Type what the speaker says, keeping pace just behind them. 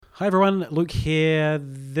Hi everyone, Luke here.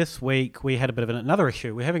 This week we had a bit of another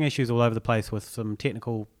issue. We're having issues all over the place with some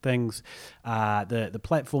technical things. The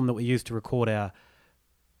platform that we used to record our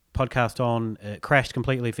podcast on crashed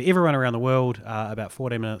completely for everyone around the world about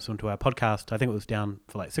 14 minutes into our podcast. I think it was down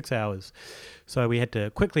for like 6 hours. So we had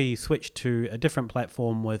to quickly switch to a different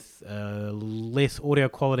platform with less audio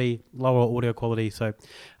quality, lower audio quality. So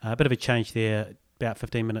a bit of a change there about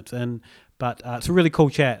 15 minutes in. But it's a really cool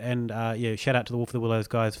chat, and shout out to the Wolf of the Willows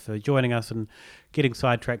guys for joining us and getting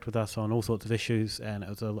sidetracked with us on all sorts of issues, and it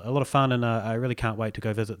was a lot of fun, and I really can't wait to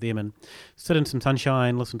go visit them and sit in some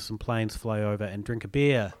sunshine, listen to some planes fly over, and drink a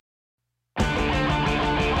beer.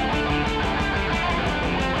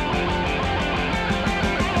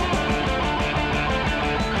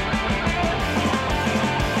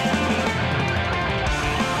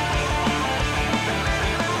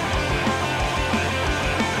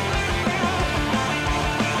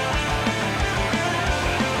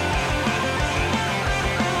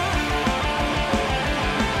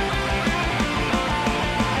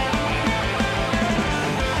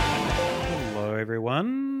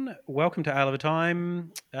 Everyone, welcome to Ale of a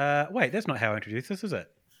Time. Wait, that's not how I introduce this, is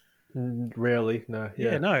it? Rarely, no.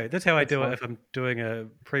 Yeah, no, that's how I do it if I'm doing a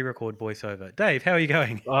pre-record voiceover. Dave, how are you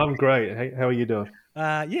going? I'm great. Hey, how are you doing?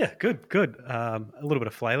 Yeah, good. A little bit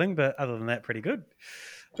of flailing, but other than that, pretty good.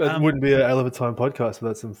 It wouldn't be an Ale of a Time podcast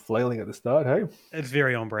without some flailing at the start, hey? It's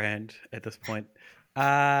very on brand at this point.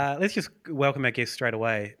 Let's just welcome our guests straight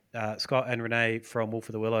away. Scott and Renee from Wolf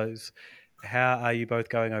of the Willows. How are you both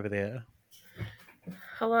going over there?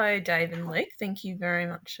 Hello, Dave and Luke. Thank you very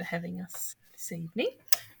much for having us this evening.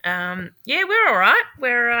 We're all right.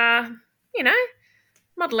 We're,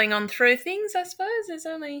 muddling on through things, I suppose. There's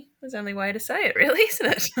only way to say it, really, isn't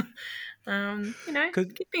it?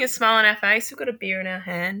 Keeping a smile on our face. We've got a beer in our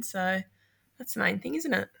hand, so that's the main thing,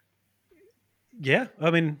 isn't it? Yeah,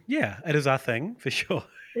 I mean, yeah, it is our thing, for sure.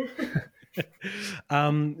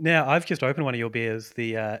 Now, I've just opened one of your beers,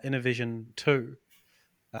 the Innovision 2.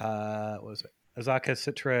 What was it? Asahi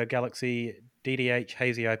Citra Galaxy DDH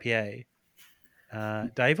Hazy IPA.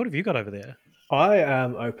 Dave, what have you got over there? I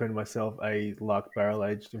opened myself a Lark Barrel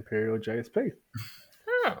Aged Imperial JSP.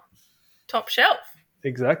 Oh, top shelf.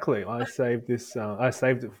 Exactly. I saved this. I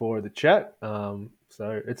saved it for the chat.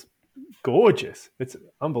 So it's gorgeous. It's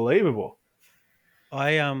unbelievable.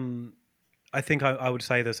 I think I would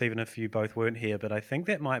say this even if you both weren't here, but I think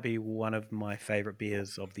that might be one of my favorite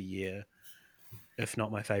beers of the year. If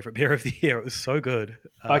not my favorite beer of the year. It was so good.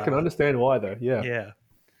 I can understand why, though. Yeah. Yeah.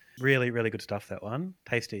 Really, really good stuff, that one.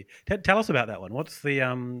 Tasty. Tell us about that one. What's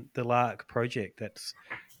the Lark project that's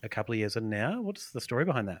a couple of years in now? What's the story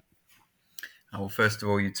behind that? Well, first of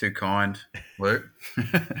all, you're too kind, Luke.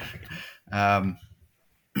 So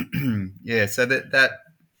that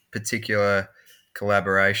particular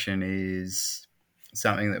collaboration is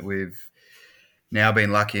something that we've now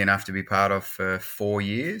been lucky enough to be part of for 4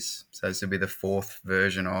 years. So this will be the fourth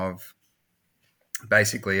version of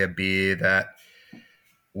basically a beer that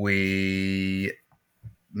we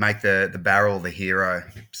make the barrel the hero.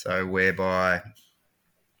 So whereby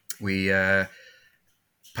we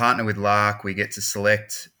partner with Lark, we get to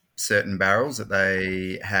select certain barrels that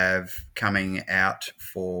they have coming out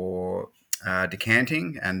for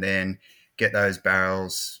decanting, and then get those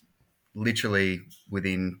barrels literally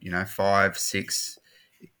within 5, 6,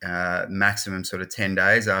 maximum sort of 10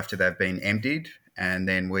 days after they've been emptied, and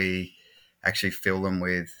then we actually fill them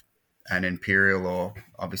with an imperial or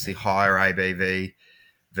obviously higher ABV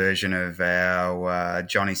version of our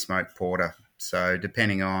Johnny Smoke Porter. So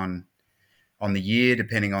depending on the year,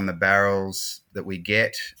 depending on the barrels that we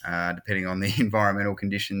get, depending on the environmental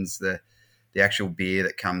conditions, the actual beer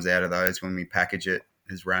that comes out of those when we package it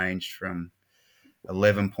has ranged from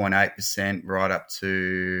 11.8% right up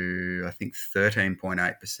to, I think,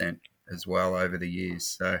 13.8% as well over the years.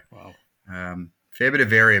 So wow. Fair bit of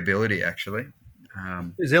variability, actually.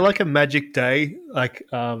 Is there like a magic day, like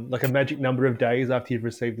a magic number of days after you've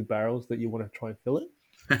received the barrels that you want to try and fill it?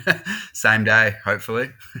 Same day,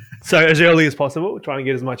 hopefully. So as early as possible, try and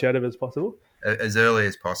get as much out of it as possible? As early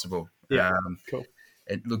as possible. Yeah, cool.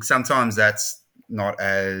 Look, sometimes that's not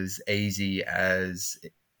as easy as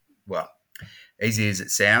it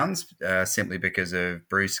sounds, simply because of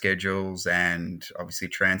brew schedules and obviously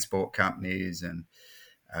transport companies and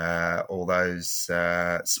all those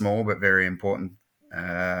small but very important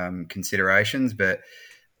considerations. But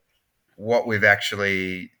what we've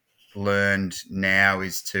actually learned now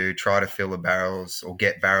is to try to fill the barrels or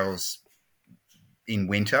get barrels in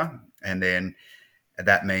winter, and then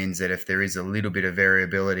that means that if there is a little bit of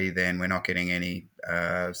variability, then we're not getting any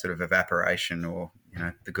sort of evaporation or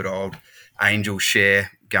the good old angel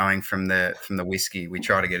share going from the whiskey. We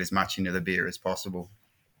try to get as much into the beer as possible.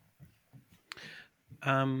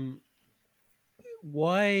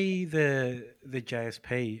 Why the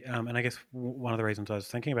JSP? And I guess one of the reasons I was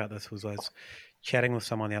thinking about this was I was chatting with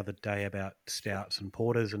someone the other day about stouts and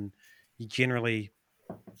porters, and you generally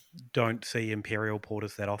don't see imperial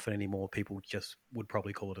porters that often anymore. People just would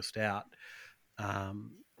probably call it a stout.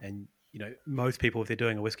 And most people, if they're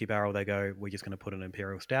doing a whiskey barrel, they go, "We're just going to put an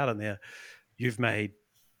imperial stout in there." You've made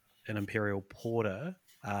an imperial porter.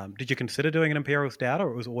 Did you consider doing an imperial stout,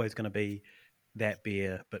 or it was always going to be that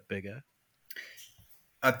beer but bigger?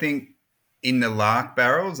 I think in the Lark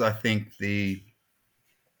barrels, I think a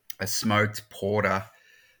smoked porter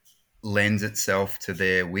lends itself to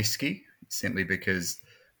their whiskey, simply because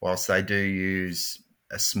whilst they do use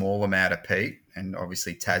a small amount of peat, and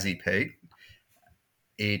obviously Tassie peat,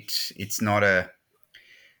 it's not a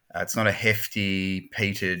hefty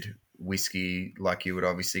peated whiskey like you would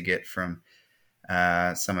obviously get from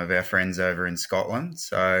some of our friends over in Scotland.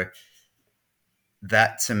 So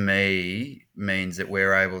that to me means that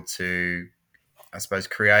we're able to, I suppose,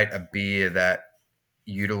 create a beer that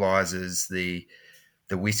utilizes the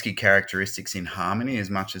whiskey characteristics in harmony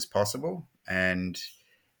as much as possible. And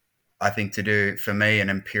I think to do, for me, an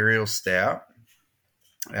imperial stout,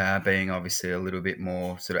 being obviously a little bit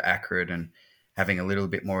more sort of acrid and having a little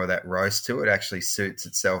bit more of that roast to it, actually suits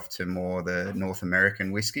itself to more the North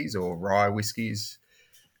American whiskies or rye whiskies,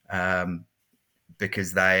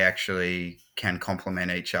 because they actually can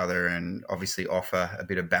complement each other and obviously offer a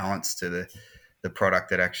bit of balance to the product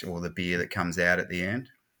that actually, or the beer that comes out at the end.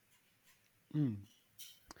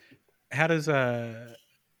 How does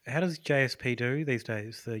JSP do these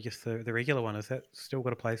days? The regular one, has that still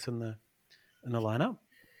got a place in the lineup?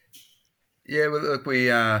 Yeah, well, look,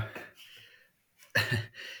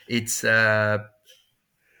 it's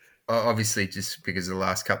obviously just because the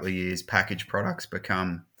last couple of years, packaged products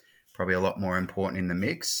become probably a lot more important in the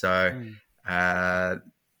mix. So that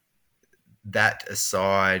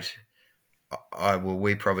aside,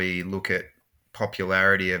 we probably look at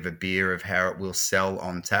popularity of a beer, of how it will sell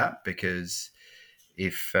on tap, because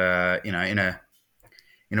if in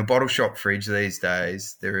a bottle shop fridge these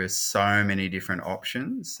days, there are so many different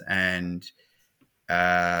options, and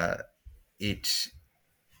I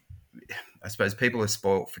suppose people are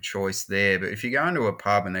spoilt for choice there. But if you go into a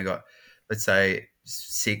pub and they got, let's say,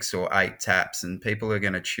 6 or 8 taps, and people are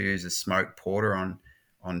going to choose a smoked porter on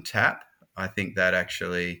tap, I think that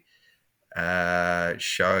actually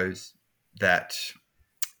shows that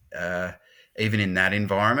even in that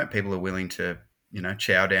environment, people are willing to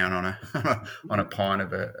chow down on a pint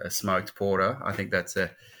of a smoked porter. I think that's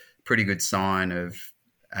a pretty good sign of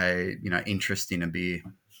a interest in a beer.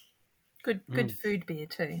 Good food beer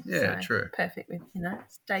too. Yeah, so true. Perfect with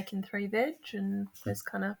steak and 3 veg and those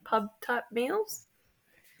kind of pub type meals.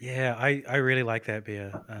 Yeah, I really like that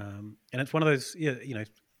beer, and it's one of those the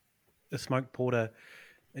smoked porter.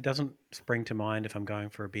 It doesn't spring to mind if I'm going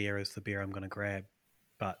for a beer as the beer I'm going to grab,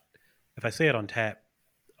 but if I see it on tap,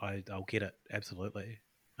 I'll get it absolutely.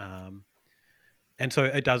 And so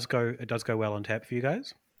it does go well on tap for you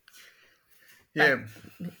guys. Yeah.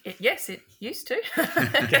 Yes, it used to.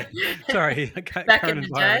 Okay. Sorry, Back current in the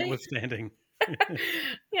environment day. withstanding.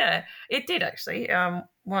 Yeah, it did actually.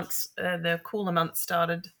 Once the cooler months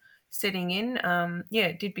started setting in,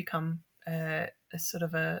 it did become a sort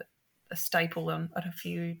of a staple on at a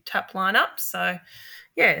few tap lineups. So,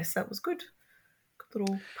 yes, that was good. Good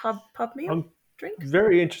little pub meal. Drink.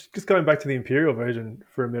 Very interesting. Just going back to the imperial version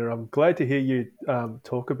for a minute, I'm glad to hear you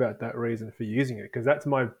talk about that reason for using it, because that's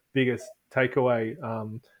my biggest takeaway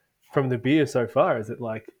from the beer so far, is that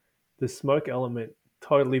like the smoke element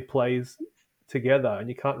totally plays together, and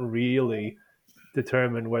you can't really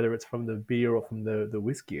determine whether it's from the beer or from the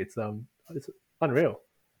whiskey. It's unreal.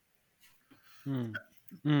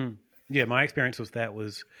 Yeah, my experience with that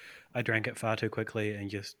was I drank it far too quickly and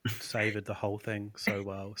just savoured the whole thing so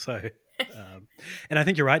well. So, and I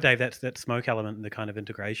think you're right, Dave. That smoke element and the kind of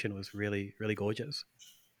integration was really, really gorgeous.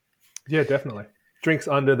 Yeah, definitely. Drinks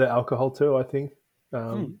under the alcohol too, I think,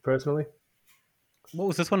 personally. What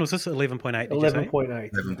was this one? Was this 11.8?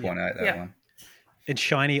 11.8. 11.8, that one. And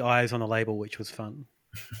shiny eyes on the label, which was fun.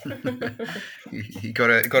 You got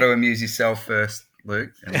to amuse yourself first,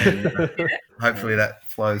 Luke, and then hopefully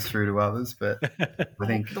that flows through to others. But I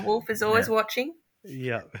think the wolf is always watching.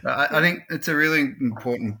 Yeah, I think it's a really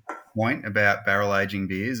important point about barrel aging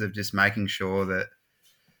beers, of just making sure that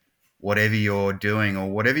whatever you're doing,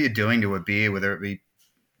 or whatever you're doing to a beer, whether it be,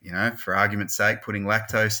 for argument's sake, putting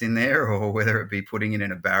lactose in there, or whether it be putting it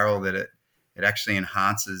in a barrel, that it actually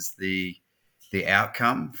enhances the the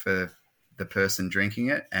outcome for the person drinking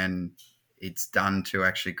it, and it's done to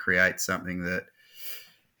actually create something that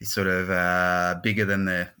is sort of bigger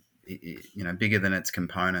than bigger than its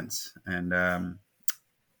components. And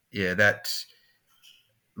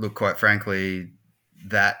quite frankly,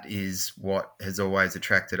 that is what has always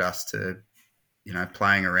attracted us to,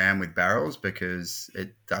 playing around with barrels, because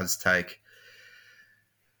it does take,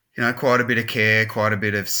 quite a bit of care, quite a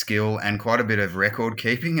bit of skill, and quite a bit of record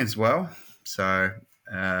keeping as well. So,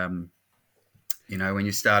 when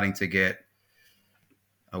you're starting to get,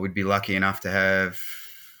 I would be lucky enough to have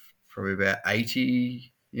probably about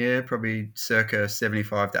 80, probably circa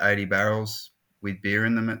 75 to 80 barrels with beer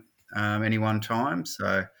in them at any one time.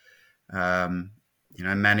 So,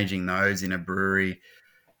 managing those in a brewery,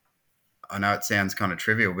 I know it sounds kind of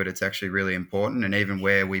trivial, but it's actually really important. And even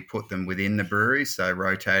where we put them within the brewery, so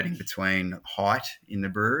rotating between height in the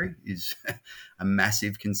brewery is a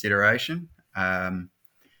massive consideration.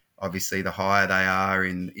 Obviously, the higher they are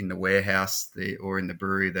in the warehouse or in the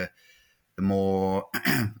brewery, the more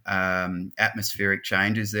atmospheric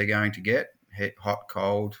changes they're going to get, hot,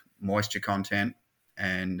 cold, moisture content.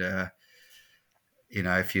 And,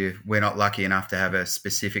 we're not lucky enough to have a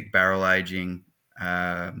specific barrel aging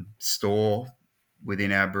store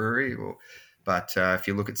within our brewery, but if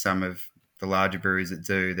you look at some of the larger breweries that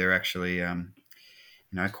do, they're actually,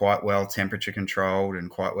 quite well temperature controlled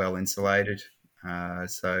and quite well insulated.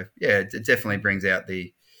 It definitely brings out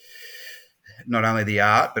not only the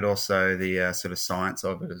art, but also the sort of science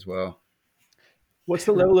of it as well. What's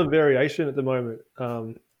the level of variation at the moment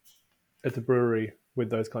at the brewery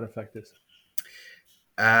with those kind of factors?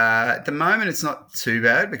 At the moment, it's not too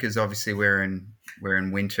bad, because obviously we're in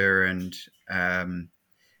winter, and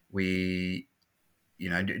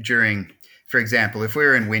during, for example, if we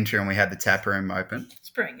were in winter and we had the tap room open,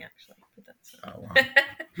 spring actually. But that's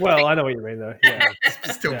well, I know what you mean though. Yeah,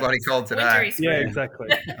 it's still bloody cold today. Yeah, exactly.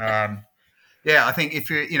 I think if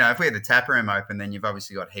we had the tap room open, then you've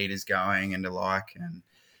obviously got heaters going and the like, and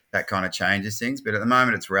that kind of changes things. But at the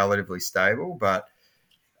moment, it's relatively stable. But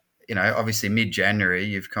obviously mid-January,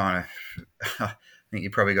 you've kind of, I think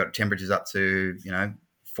you've probably got temperatures up to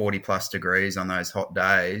 40 plus degrees on those hot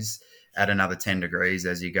days. Add another 10 degrees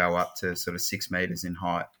as you go up to sort of 6 meters in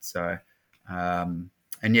height. So,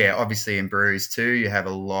 obviously in breweries too, you have a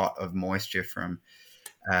lot of moisture from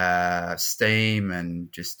steam and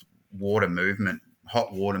just water movement,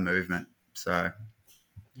 hot water movement. So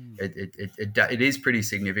it is pretty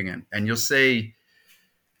significant. And you'll see,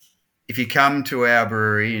 if you come to our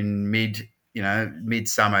brewery in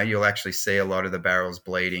midsummer, you'll actually see a lot of the barrels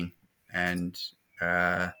bleeding. And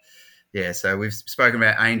so we've spoken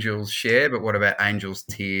about Angel's Share, but what about Angel's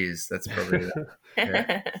Tears? That's probably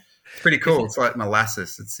it's pretty cool. It's like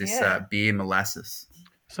molasses. It's this beer molasses.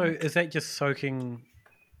 So is that just soaking,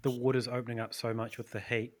 the water's opening up so much with the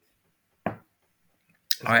heat?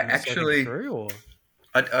 I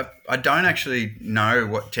don't actually know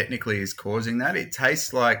what technically is causing that. It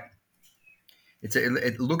tastes like,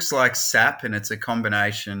 it looks like sap, and it's a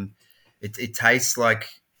combination. It tastes like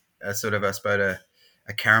a sort of, I suppose,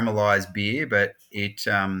 a caramelized beer, but it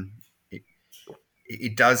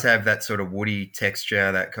does have that sort of woody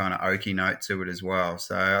texture, that kind of oaky note to it as well.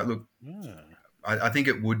 So look, I think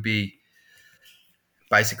it would be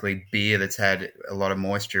basically beer that's had a lot of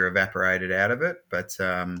moisture evaporated out of it. But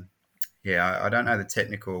I don't know the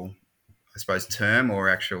technical, I suppose, term or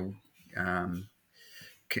actual,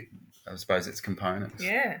 I suppose it's components.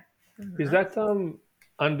 Yeah. Is that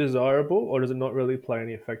undesirable, or does it not really play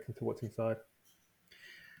any effect into what's inside?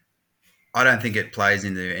 I don't think it plays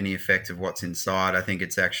into any effect of what's inside. I think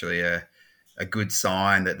it's actually a good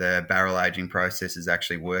sign that the barrel aging process is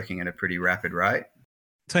actually working at a pretty rapid rate.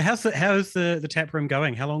 So how's the tap room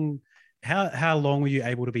going? How long were you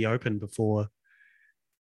able to be open before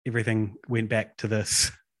everything went back to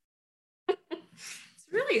this? It's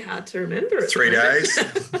really hard to remember. 3 days.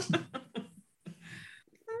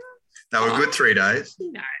 They were good 3 days.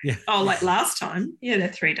 No. Yeah. Oh, like last time. Yeah, they're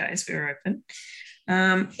 3 days we were open.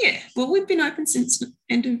 Well, we've been open since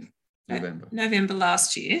end of November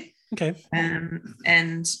last year. Okay.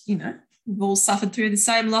 And, we've all suffered through the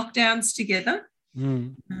same lockdowns together.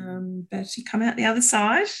 But you come out the other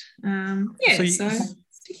side. So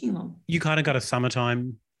sticking along. You kind of got a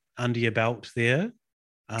summertime under your belt there.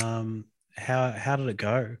 How did it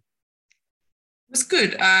go? It was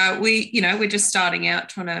good. We're just starting out,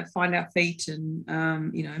 trying to find our feet and,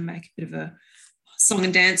 make a bit of a song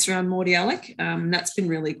and dance around Mordialloc. That's been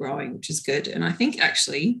really growing, which is good. And I think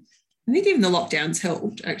even the lockdowns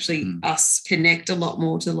helped us connect a lot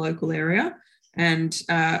more to the local area. And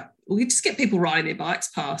we just get people riding their bikes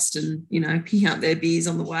past and, you know, picking up their beers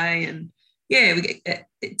on the way. And yeah,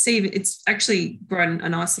 it's actually grown a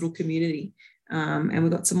nice little community. And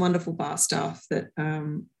we've got some wonderful bar staff that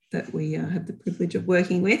we have the privilege of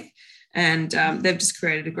working with. And they've just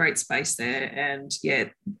created a great space there. And yeah,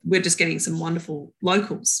 we're just getting some wonderful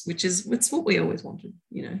locals, it's what we always wanted,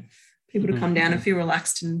 you know, people to come down and feel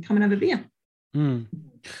relaxed and come and have a beer. Mm.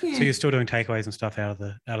 Yeah. So you're still doing takeaways and stuff out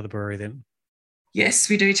of the brewery then? Yes,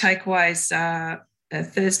 we do takeaways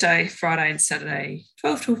Thursday, Friday and Saturday,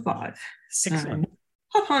 12 till 5. So Excellent.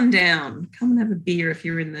 hop on down, come and have a beer if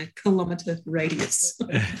you're in the kilometre radius.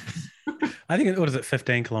 I think, what is it,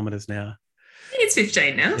 15 kilometres now? It's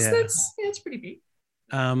 15 now, so Yeah. it's pretty big.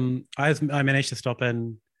 I managed to stop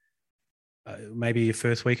in maybe your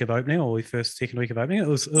first week of opening or your second week of opening. It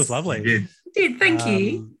was lovely. You did. Thank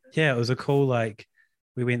you. Yeah, it was a cool, like,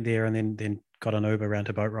 we went there and then got an Uber around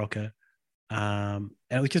to Boat Rocker. And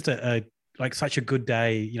it was just a such a good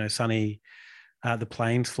day, you know, sunny, the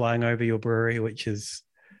planes flying over your brewery, which is,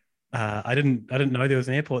 I didn't know there was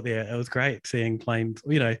an airport there. It was great seeing planes,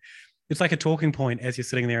 you know, it's like a talking point as you're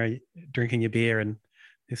sitting there drinking your beer and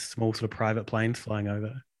there's small sort of private planes flying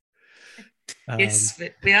over. Yes,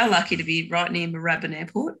 but we are lucky to be right near Moorabbin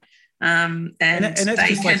Airport. And that's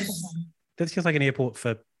just like an airport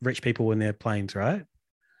for rich people in their planes, right?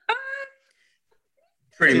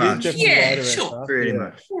 Pretty It is much. definitely Yeah, wider and sure. stuff, Pretty yeah.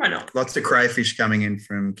 much. Why not? Lots of crayfish coming in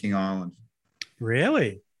from King Island.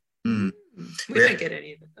 Really? Mm. We don't get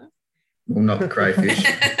any of it though. Well, not the crayfish.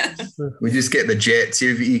 We just get the jets.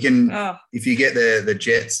 If you can, Oh, if you get the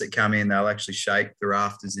jets that come in, they'll actually shake the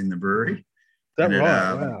rafters in the brewery. Is that And it,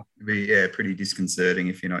 right? Wow. it'd be pretty disconcerting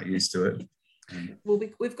if you're not used to it. well,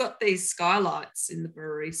 we've got these skylights in the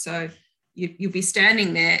brewery, so you'll be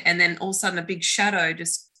standing there, and then all of a sudden a big shadow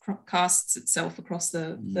just casts itself across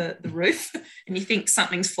the roof, and you think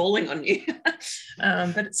something's falling on you,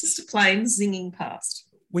 but it's just a plane zinging past.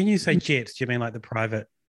 When you say jets, do you mean like the private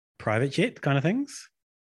jet kind of things?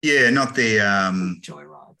 Yeah, not the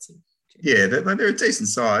Joyrides. yeah, they're a decent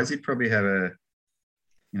size. You'd probably have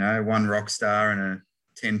one rock star and a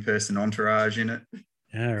 10-person entourage in it.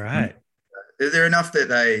 All right. They're enough that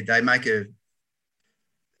they make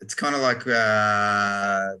it's kind of like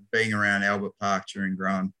being around Albert Park during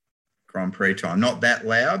Grand Prix time. Not that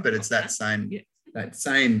loud, but it's that same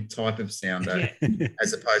type of sound,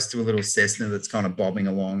 as opposed to a little Cessna that's kind of bobbing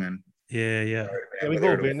along and Yeah. Yeah, we've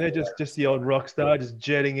all been there, just the old rock star just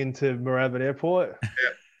jetting into Moorabbin Airport. Yeah.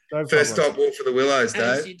 No First problem. stop, walk for the Willows,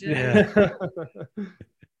 As Dave. you do. Yeah.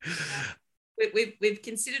 We've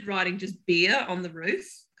considered writing just beer on the roof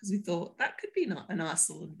because we thought that could be a nice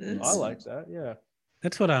little verse. I like that, yeah.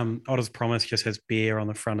 That's what Otter's Promise just has beer on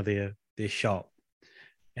the front of their shop.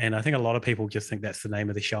 And I think a lot of people just think that's the name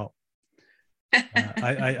of the shop.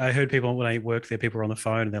 I heard people when I worked there, people were on the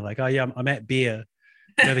phone and they're like, oh yeah, I'm at beer.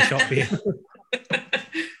 You know, the shop beer.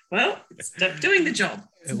 Well, it's doing the job.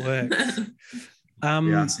 It works.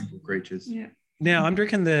 We are simple creatures. Yeah. Now I'm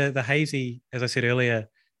drinking the hazy, as I said earlier.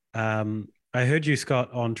 I heard you,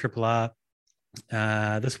 Scott, on Triple R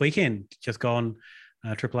this weekend, just gone,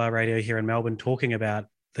 Triple R Radio here in Melbourne, talking about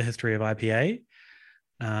the history of IPA.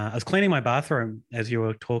 I was cleaning my bathroom as you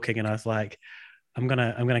were talking, and I was like, I'm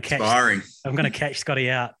gonna catch Scotty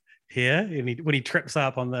out here, and when he trips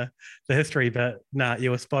up on the history. But nah,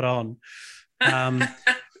 you were spot on.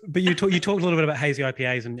 But you talked a little bit about hazy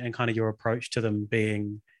IPAs and kind of your approach to them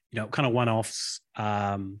being, you know, kind of one-offs,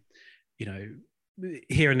 you know,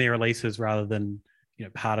 here and there releases rather than, you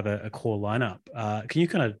know, part of a core lineup. Can you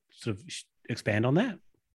kind of sort of expand on that?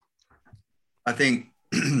 I think,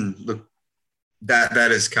 look, that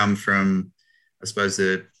has come from, I suppose,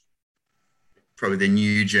 probably the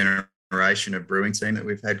new generation of brewing team that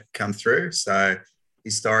we've had come through. So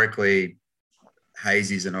historically,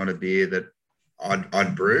 hazies are not a beer that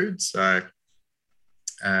I'd brewed. So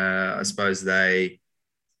I suppose they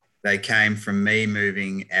came from me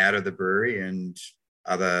moving out of the brewery and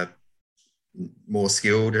other more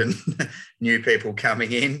skilled and new people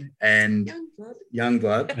coming in and young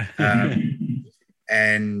blood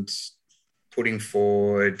and putting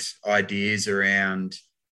forward ideas around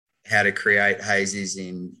how to create hazies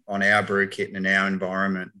on our brew kit and in our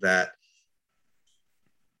environment that,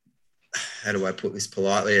 how do I put this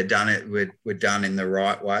politely, were done in the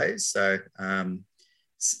right ways. So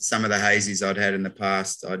some of the hazies I'd had in the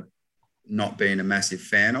past, I'd not been a massive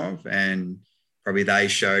fan of, and probably they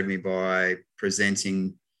showed me by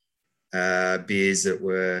presenting beers that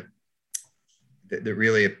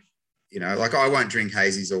really, you know, like I won't drink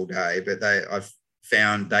hazies all day, but I've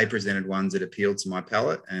found they presented ones that appealed to my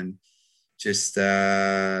palate and just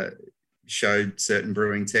showed certain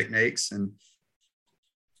brewing techniques. And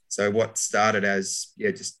so what started as,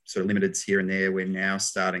 just sort of limiteds here and there, we're now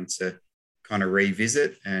starting to kind of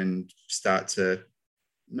revisit and start to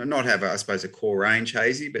not have, I suppose, a core range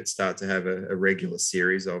hazy, but start to have a regular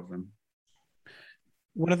series of them.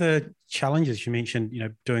 What are the challenges you mentioned,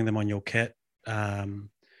 doing them on your kit? I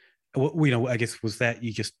guess was that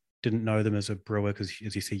you just didn't know them as a brewer because,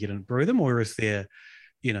 as you said, you didn't brew them? Or is there,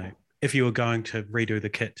 if you were going to redo the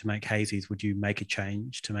kit to make hazies, would you make a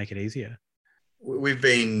change to make it easier? We've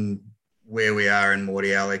been where we are in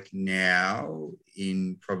Mordialloc now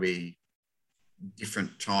in probably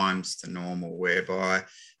different times to normal, whereby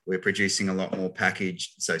we're producing a lot more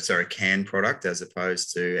canned product, as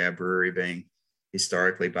opposed to our brewery being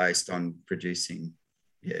historically based on producing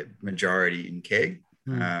majority in keg.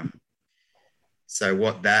 So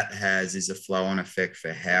what that has is a flow-on effect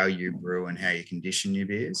for how you brew and how you condition your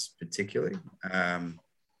beers, particularly.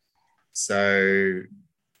 So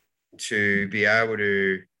to be able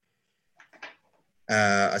to,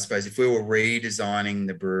 I suppose, if we were redesigning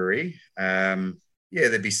the brewery,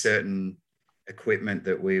 there'd be certain equipment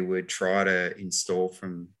that we would try to install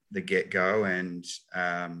from the get-go, and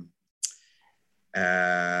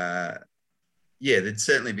there'd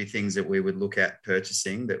certainly be things that we would look at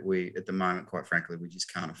purchasing that we, at the moment, quite frankly, we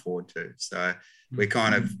just can't afford to. So we're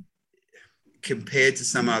kind of, compared to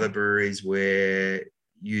some other breweries, we're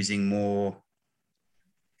using more.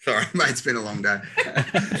 Sorry, mate, it's been a long day.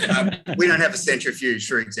 We don't have a centrifuge,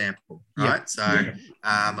 for example, right? So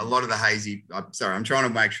a lot of the hazy, I'm trying to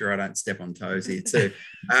make sure I don't step on toes here too.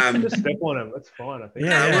 Just step on them, that's fine, I think.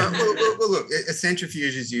 Well, look, a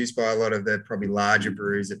centrifuge is used by a lot of the probably larger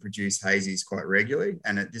breweries that produce hazies quite regularly,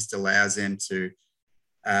 and it just allows them to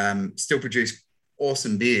still produce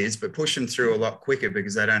awesome beers, but push them through a lot quicker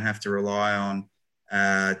because they don't have to rely on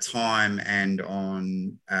time and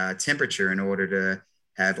on temperature in order to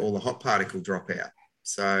have all the hot particle drop out.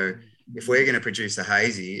 So if we're going to produce a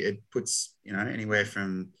hazy, it puts, anywhere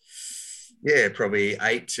from, probably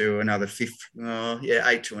 8 to another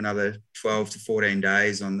 12 to 14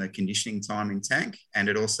 days on the conditioning time in tank. And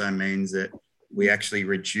it also means that we actually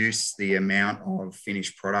reduce the amount of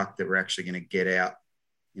finished product that we're actually going to get out,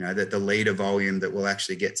 that the liter volume that we'll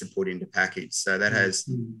actually get to put into package. So that has,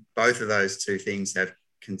 both of those two things have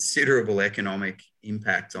considerable economic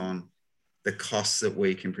impact on the costs that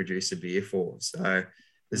we can produce a beer for. So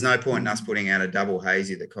there's no point in us putting out a double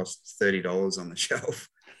hazy that costs $30 on the shelf.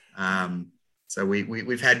 So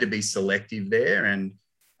we've had to be selective there. And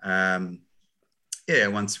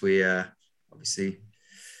once we obviously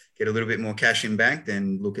get a little bit more cash in bank,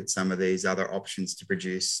 then look at some of these other options to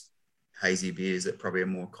produce hazy beers at probably a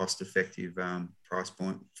more cost-effective price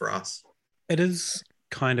point for us. It is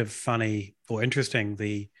kind of funny or interesting,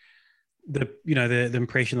 the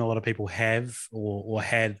impression a lot of people have or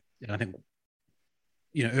had, I think,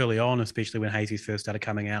 early on, especially when hazies first started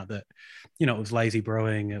coming out, that, it was lazy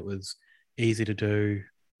brewing, it was easy to do,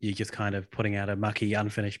 you're just kind of putting out a mucky,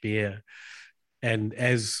 unfinished beer. And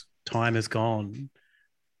as time has gone,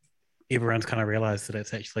 everyone's kind of realized that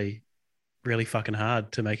it's actually really fucking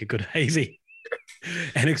hard to make a good hazy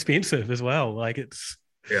and expensive as well. Like it's,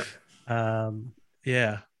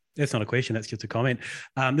 that's not a question. That's just a comment.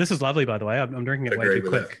 This is lovely, by the way. I'm drinking it way too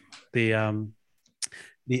quick. The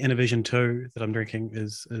Innovision 2 that I'm drinking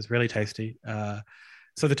is really tasty.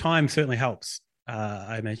 So the time certainly helps.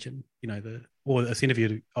 I imagine, or a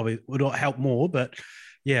centrifuge would help more, but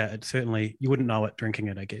it certainly, you wouldn't know it drinking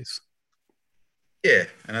it, I guess. Yeah,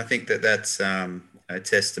 and I think that's a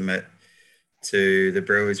testament to the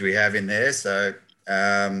brewers we have in there. So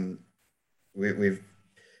we've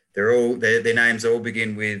their names all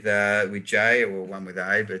begin with J, or one with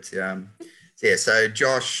A, but so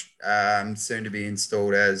Josh soon to be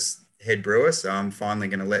installed as head brewer, so I'm finally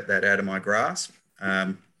going to let that out of my grasp.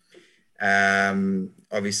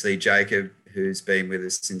 Obviously Jacob, who's been with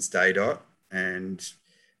us since day dot, and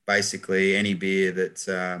basically any beer that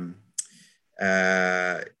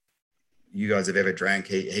you guys have ever drank,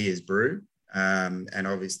 he has brewed,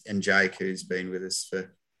 and Jake, who's been with us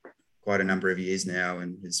for quite a number of years now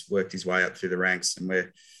and has worked his way up through the ranks. And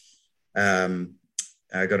we're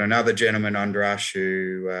got another gentleman, Andrash,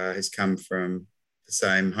 who has come from the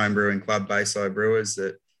same homebrewing club, Bayside Brewers,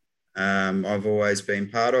 that I've always been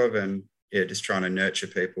part of, and just trying to nurture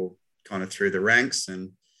people kind of through the ranks.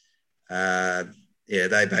 And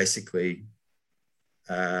they basically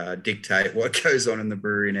dictate what goes on in the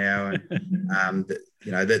brewery now. And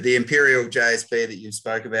the Imperial JSP that you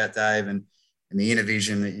spoke about, Dave, and the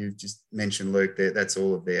Innovision that you've just mentioned, Luke, that's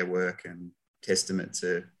all of their work and testament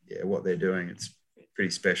to what they're doing. It's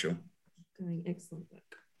pretty special. Doing excellent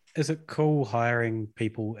work. Is it cool hiring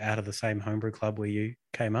people out of the same homebrew club where you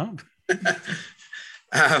came up?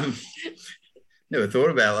 Never thought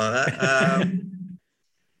about it like that.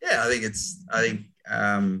 Yeah, I think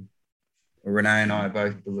Renee and I are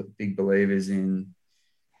both big believers in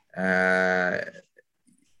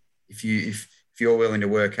if you're willing to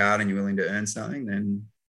work hard and you're willing to earn something, then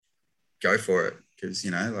go for it, because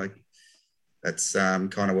like that's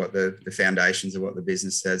kind of what the foundations of what the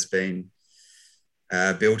business has been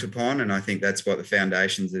built upon, and I think that's what the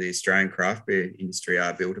foundations of the Australian craft beer industry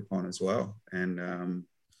are built upon as well. And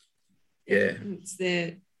it's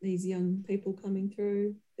these young people coming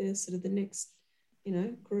through. They're sort of the next,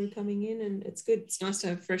 crew coming in, and it's good. It's nice to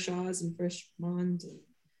have fresh eyes and fresh minds and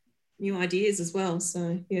new ideas as well.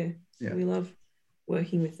 So we love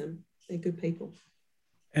working with them. They're good people.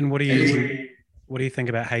 And what do you think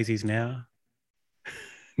about hazies now?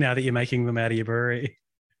 Now that you're making them out of your brewery?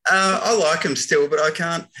 I like them still, but I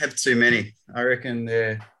can't have too many. I reckon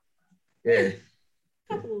they're, a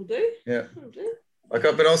couple will do. Yeah.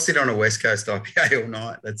 But I'll sit on a West Coast IPA all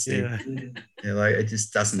night. That's it. Yeah, like it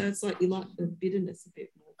just doesn't. So it's like you like the bitterness a bit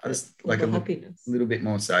more. I just like a hoppiness. little bit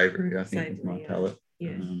more savoury, I think, with my palate.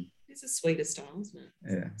 Yeah. It's a sweeter style, isn't it?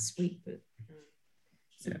 It's sweet, but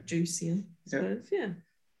juicier, I suppose. Yeah.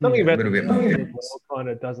 Something about a little bit more kind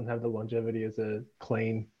of doesn't have the longevity as a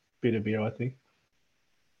clean bitter beer, I think.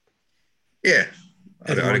 Yeah,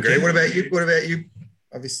 I'd agree. What about you?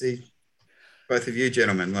 Obviously, both of you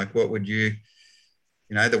gentlemen, like what would you,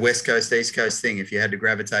 the West Coast, East Coast thing, if you had to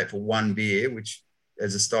gravitate for one beer, which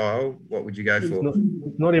as a style, what would you go for?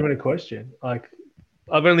 It's not even a question. Like,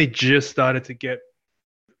 I've only just started to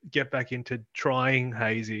get back into trying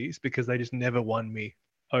hazies because they just never won me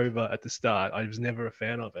over at the start. I was never a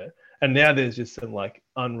fan of it. And now there's just some like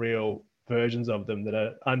unreal versions of them that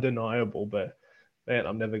are undeniable, but man,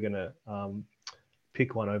 I'm never going to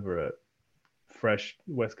pick one over a fresh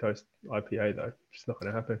West Coast IPA though. It's not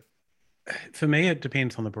going to happen. For me, it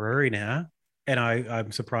depends on the brewery now. And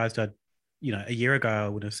I'm surprised a year ago I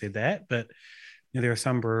would have said that, but there are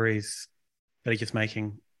some breweries that are just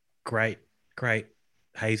making great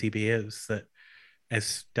hazy beers that,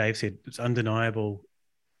 as Dave said, it's undeniable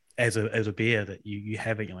as a beer that you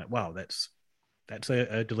have it. You're like, wow, that's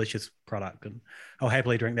a delicious product, and I'll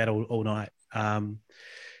happily drink that all night.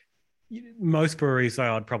 Most breweries,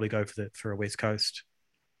 though, I'd probably go for a West Coast,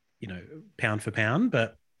 pound for pound.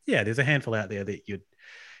 But yeah, there's a handful out there that you'd,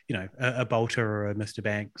 a Bolter or a Mr.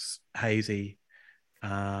 Banks hazy.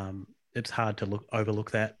 It's hard to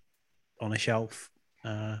overlook that on a shelf.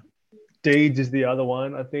 Deeds is the other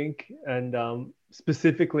one, I think, and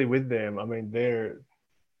specifically with them, I mean, they're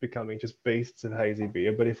becoming just beasts of hazy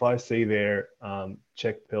beer. But if I see their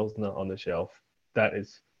Czech Pilsner on the shelf, that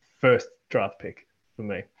is first draft pick for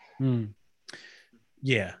me.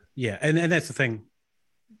 Yeah, and that's the thing.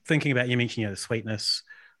 Thinking about, you mentioned the sweetness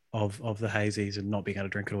of the hazies and not being able to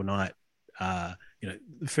drink it all night. The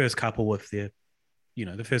first couple with the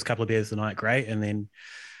first couple of beers of the night, great, and then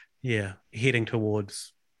heading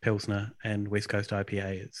towards Pilsner and West Coast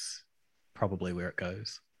IPA is probably where it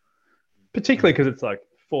goes. Particularly because it's like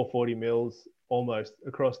 440 mils almost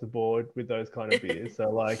across the board with those kind of beers. So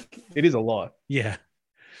like it is a lot. Yeah.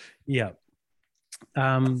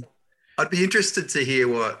 I'd be interested to hear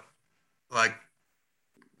what, like,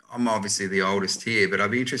 I'm obviously the oldest here, but I'd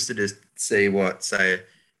be interested to see what, say,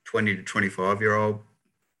 20 to 25-year-old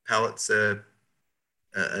palates are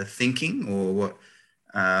thinking, or what,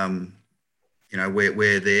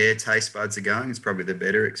 where their taste buds are going is probably the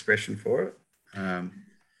better expression for it.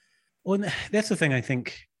 Well, that's the thing. I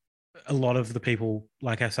think a lot of the people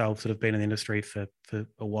like ourselves that have been in the industry for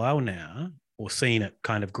a while now, or seen it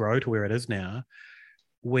kind of grow to where it is now,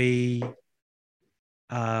 we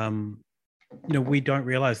don't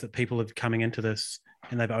realize that people are coming into this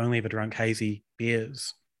and they've only ever drunk hazy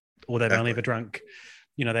beers, or they've only ever drunk,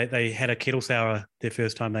 they had a kettle sour their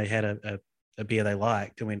first time they had a beer they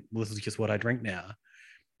liked and went, well, this is just what I drink now.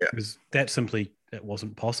 Yeah. Because it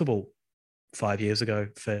wasn't possible 5 years ago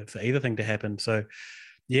for either thing to happen. So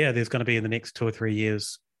yeah, there's going to be, in the next 2 or 3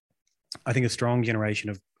 years, I think, a strong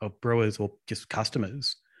generation of brewers or just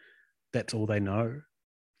customers. That's all they know.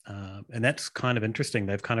 And that's kind of interesting.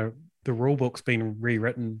 The rule book's been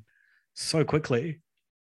rewritten so quickly,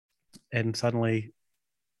 and suddenly,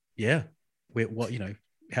 how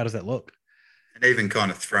does that look? And even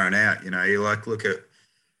kind of thrown out, you like look at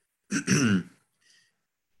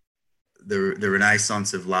the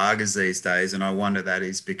renaissance of lagers these days, and I wonder that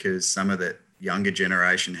is because some of the younger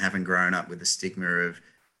generation haven't grown up with the stigma of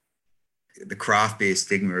the craft beer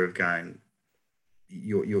stigma of going,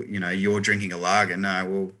 you're drinking a lager. No,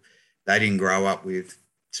 well, they didn't grow up with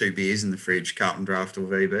 2 beers in the fridge, Carlton Draft or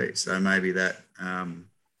VB. So maybe that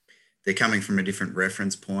they're coming from a different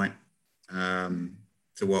reference point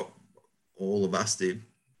to what all of us did.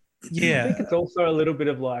 Yeah. I think it's also a little bit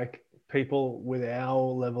of like people with our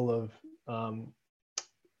level of,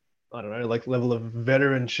 I don't know, like level of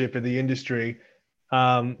veteranship in the industry.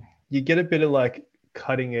 You get a bit of like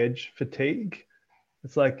cutting edge fatigue.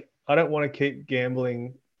 It's like, I don't want to keep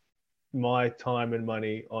gambling my time and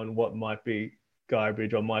money on what might be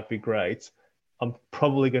garbage or might be great. I'm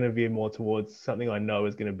probably going to veer more towards something I know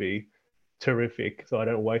is going to be terrific, so I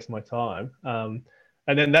don't waste my time. And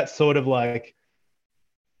then that sort of like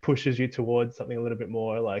pushes you towards something a little bit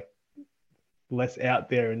more like less out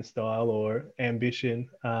there in style or ambition,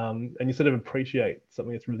 and you sort of appreciate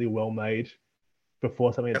something that's really well made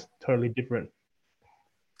before something that's totally different.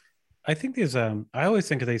 I think there's I always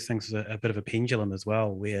think of these things as a bit of a pendulum as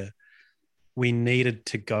well, where we needed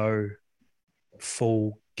to go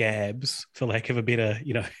full Gabs, for lack of a better,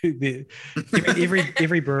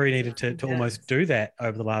 every brewery needed to almost do that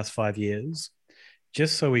over the last 5 years,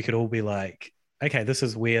 just so we could all be like, okay, this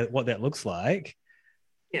is what that looks like.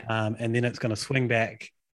 Yeah. And then it's going to swing back,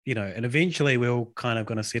 and eventually we're all kind of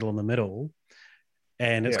going to settle in the middle,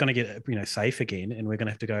 and it's going to get, safe again. And we're going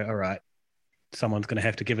to have to go, all right, someone's going to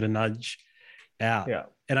have to give it a nudge out. Yeah.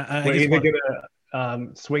 And I we're guess either going to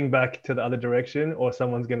swing back to the other direction, or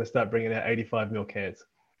someone's going to start bringing out 85 ml cans.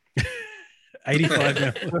 85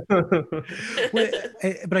 mil.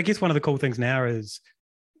 But I guess one of the cool things now is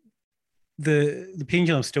the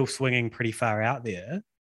pendulum's still swinging pretty far out there.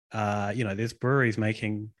 There's breweries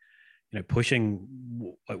making, pushing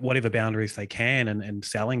whatever boundaries they can and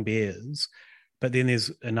selling beers, but then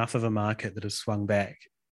there's enough of a market that has swung back,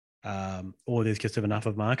 or there's just enough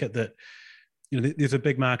of a market that, there's a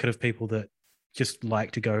big market of people that just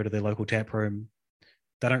like to go to their local tap room.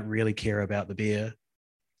 They don't really care about the beer.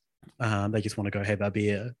 They just want to go have a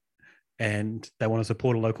beer, and they want to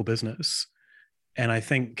support a local business. And I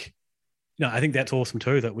think that's awesome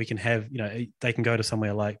too, that we can have, they can go to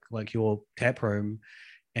somewhere like your tap room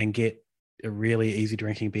and get a really easy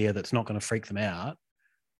drinking beer that's not going to freak them out,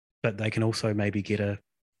 but they can also maybe get a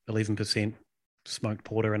 11% smoked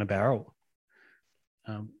porter in a barrel.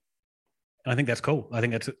 I think that's cool. I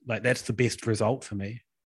think that's the best result for me.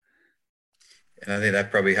 And I think that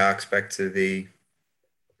probably harks back to the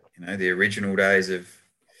original days of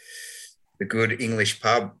the good English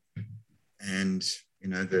pub, and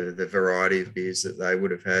the variety of beers that they would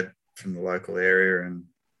have had from the local area, and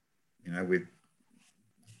with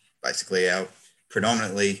basically our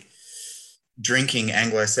predominantly drinking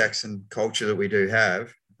Anglo-Saxon culture that we do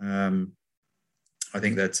have. I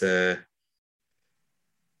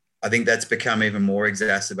think that's become even more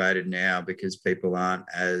exacerbated now because people aren't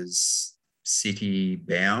as city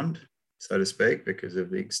bound, so to speak, because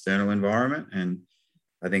of the external environment. And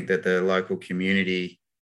I think that the local community,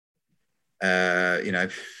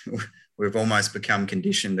 we've almost become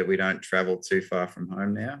conditioned that we don't travel too far from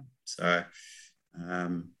home now. So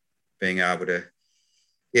being able to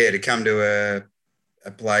come to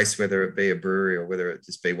a place, whether it be a brewery or whether it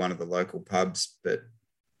just be one of the local pubs, but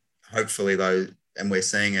hopefully those, and we're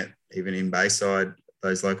seeing it even in Bayside,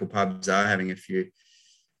 those local pubs are having a few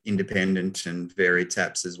independent and varied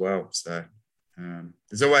taps as well. So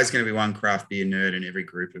there's always going to be one craft beer nerd in every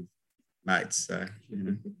group of mates. So,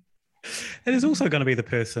 And there's also going to be the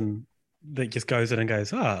person that just goes in and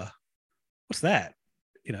goes, what's that?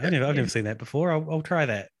 I've never seen that before. I'll try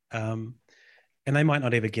that. And they might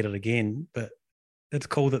not ever get it again, but it's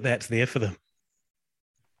cool that that's there for them.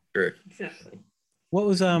 True. Exactly. What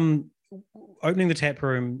was opening the tap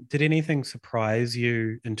room? Did anything surprise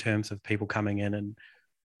you in terms of people coming in and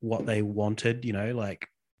what they wanted? Like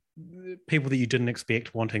people that you didn't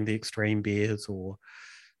expect wanting the extreme beers, or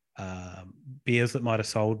beers that might have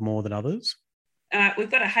sold more than others?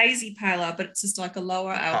 We've got a hazy pale ale, but it's just like a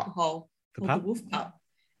lower alcohol called the Wolf Pup.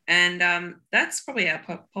 And that's probably our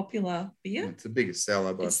popular beer. It's the biggest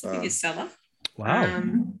seller by far. It's the biggest seller. Wow.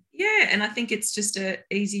 Yeah, and I think it's just a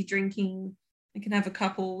easy drinking. You can have a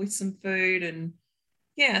couple with some food, and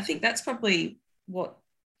yeah, I think that's probably what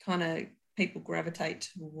kind of people gravitate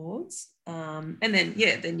towards. And then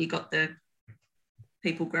you got the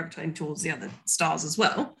people gravitating towards the other styles as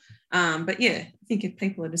well. But yeah, I think if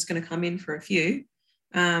people are just going to come in for a few,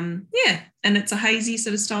 and it's a hazy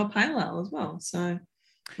sort of style pale ale as well. So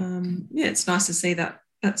it's nice to see that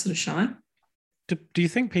sort of shine. Do you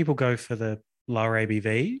think people go for the lower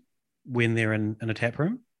ABV when they're in a tap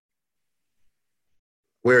room?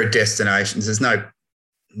 We're a destination. There's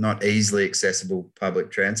not easily accessible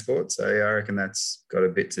public transport. So I reckon that's got a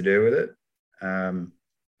bit to do with it.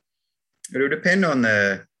 It'll depend on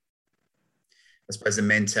I suppose, the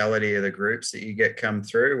mentality of the groups that you get come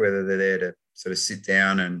through, whether they're there to sort of sit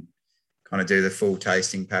down and kind of do the full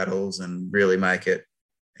tasting paddles and really make it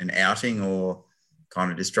an outing, or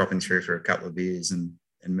kind of just dropping through for a couple of beers and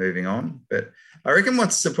moving on. But I reckon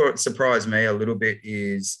what surprised me a little bit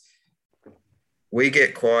is we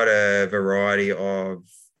get quite a variety of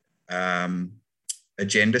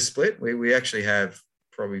agenda split. We actually have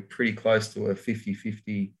probably pretty close to a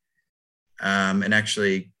 50-50. And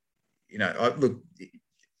actually, look,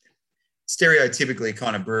 stereotypically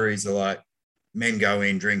kind of breweries are like men go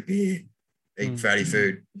in, drink beer, eat fatty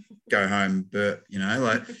food, go home. But,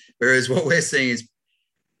 whereas what we're seeing is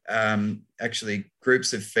actually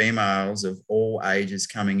groups of females of all ages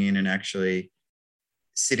coming in and actually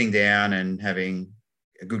sitting down and having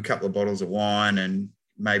a good couple of bottles of wine and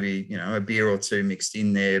maybe, a beer or two mixed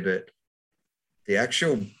in there, but the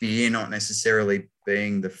actual beer not necessarily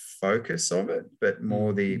being the focus of it, but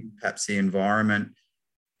more perhaps the environment.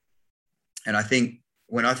 And I think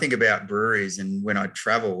when I think about breweries and when I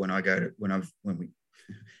travel,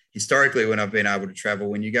 historically, when I've been able to travel,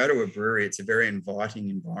 when you go to a brewery, it's a very inviting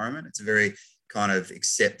environment. It's a very kind of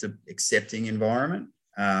accepting environment.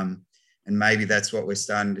 And maybe that's what we're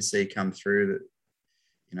starting to see come through,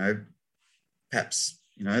 that, perhaps,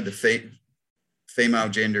 the female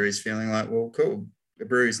gender is feeling like, well, cool, the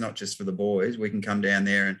brewery is not just for the boys. We can come down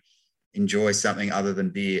there and enjoy something other than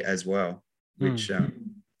beer as well, which,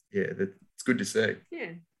 it's good to see.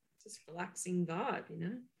 Yeah, just relaxing vibe,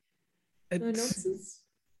 No It's, nonsense.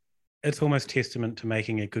 it's almost testament to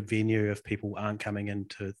making a good venue if people aren't coming in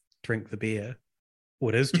to drink the beer. Or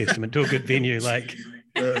it is testament to a good venue, like...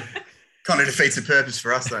 Kind of defeats the purpose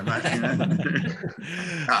for us, though, mate. No.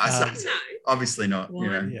 Obviously not.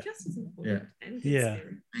 Wine, just as important. And good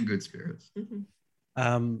spirit. And good spirits.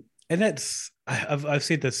 Mm-hmm. And that's, I've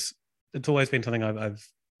said this, it's always been something I've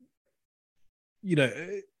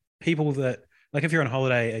people that, like, if you're on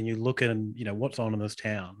holiday and you look in, what's on in this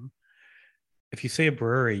town, if you see a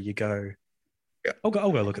brewery, you go, I'll go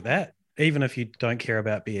look at that. Even if you don't care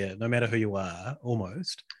about beer, no matter who you are,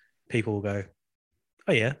 almost, people will go,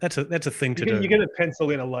 oh yeah, that's a thing to do. You're going to pencil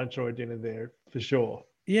in a lunch or a dinner there for sure.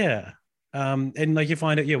 Yeah. And like you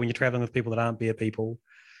find it, when you're traveling with people that aren't beer people,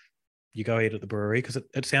 you go eat at the brewery because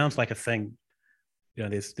it sounds like a thing.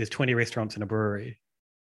 There's 20 restaurants in a brewery.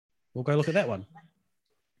 We'll go look at that one.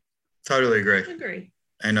 Totally agree. Agree.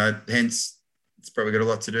 And hence, it's probably got a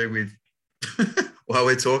lot to do with while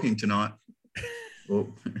we're talking tonight. Well,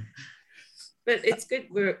 but it's good.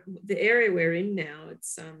 The area we're in now.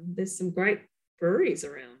 It's there's some great breweries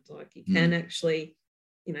around. Like you can actually,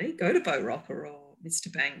 you go to Bow Rocker or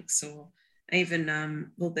Mr. Banks, or even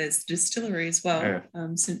there's the distillery as well,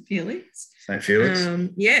 St. Felix. St. Felix.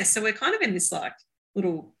 So we're kind of in this like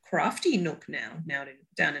little crafty nook now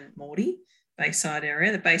down in Morty Bayside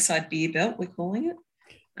area, the Bayside Beer Belt we're calling it.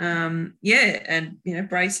 And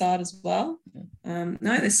Braeside as well.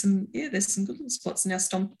 There's some good little spots now.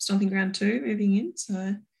 Stomping Ground too, moving in,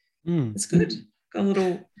 so it's good. Got a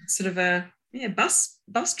little sort of a bus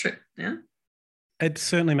trip now. It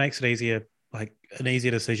certainly makes it easier, like an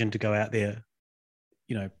easier decision to go out there.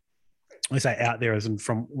 I say out there as in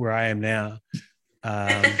from where I am now.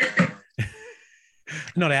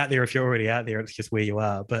 Not out there if you're already out there, it's just where you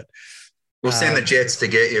are. But we'll send the jets to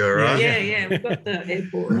get you, all right? Yeah, we've got the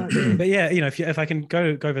airport right there. But yeah, if I can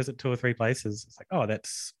go visit 2 or 3 places, it's like, oh,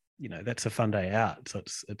 that's that's a fun day out. So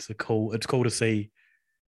it's cool to see,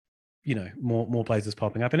 more places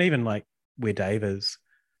popping up, and even like where Dave is,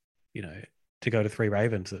 to go to Three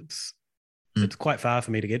Ravens, it's quite far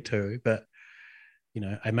for me to get to, but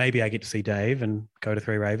maybe I get to see Dave and go to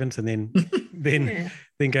Three Ravens, and then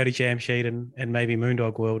then go to Jamshed and maybe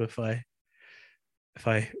Moondog World if I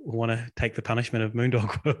want to take the punishment of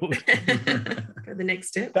Moondog World. Go the next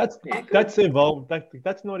step. That's involved.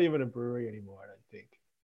 That's not even a brewery anymore, I don't think.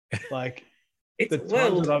 Like it's the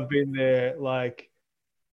times that I've been there, like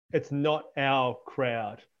it's not our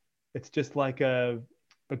crowd. It's just like a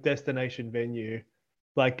destination venue.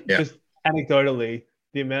 Like just anecdotally,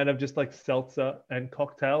 the amount of just like seltzer and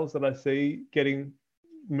cocktails that I see getting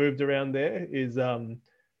moved around there is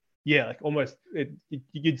like almost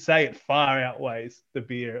you'd say it far outweighs the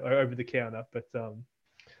beer over the counter, but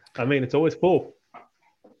I mean it's always full.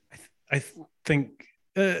 I think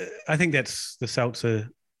that's the seltzer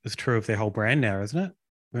is true of their whole brand now, isn't it?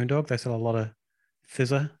 Moondog, they sell a lot of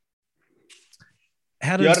fizzer.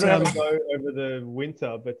 How does I don't know how to go over the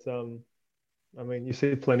winter, but I mean you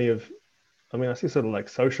see plenty of. I see sort of like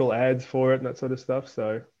social ads for it and that sort of stuff,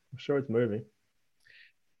 so I'm sure it's moving.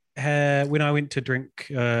 when I went to drink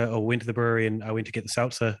or went to the brewery and I went to get the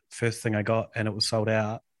seltzer, first thing I got, and it was sold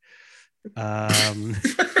out. Sold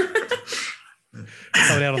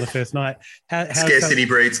out on the first night. Scarcity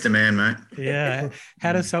breeds demand, mate. Yeah.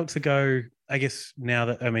 How does seltzer go? I guess now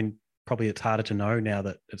that, probably it's harder to know now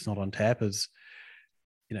that it's not on tap. Has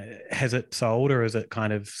it sold or is it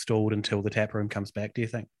kind of stalled until the tap room comes back, do you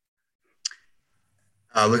think?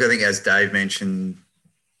 Look, I think as Dave mentioned,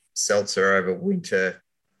 seltzer over winter,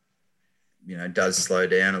 does slow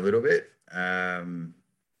down a little bit.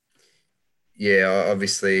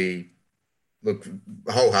 Obviously, look,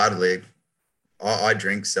 wholeheartedly, I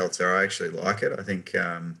drink seltzer. I actually like it. I think,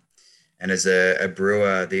 and as a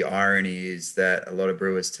brewer, the irony is that a lot of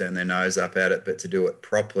brewers turn their nose up at it, but to do it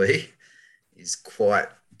properly is quite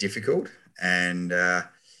difficult. And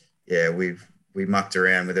we mucked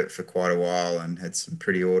around with it for quite a while and had some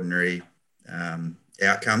pretty ordinary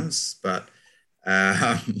outcomes. But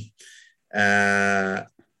I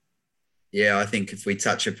think if we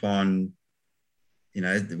touch upon,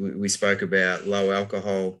 we spoke about lower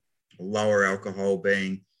alcohol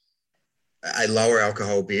being a lower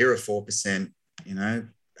alcohol beer, a 4%,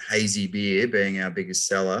 hazy beer being our biggest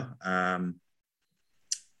seller.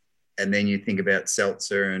 And then you think about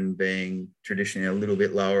seltzer and being traditionally a little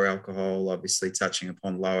bit lower alcohol, obviously touching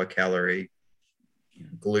upon lower calorie,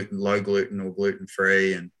 low gluten or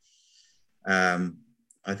gluten-free. And I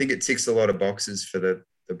think it ticks a lot of boxes for the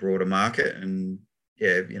broader market. And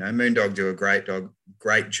Moondog do a great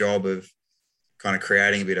job of kind of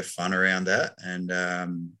creating a bit of fun around that. And,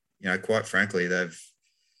 quite frankly, they've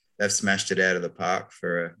smashed it out of the park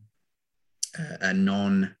for a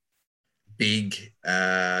non-big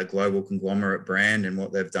global conglomerate brand, and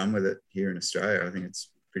what they've done with it here in Australia, I think it's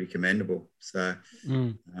pretty commendable. So,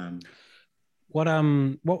 what are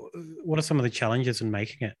some of the challenges in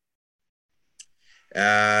making it?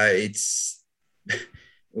 It's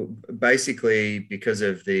basically because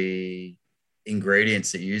of the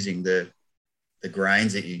ingredients that you're using, the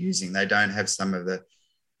grains that you're using, they don't have some of the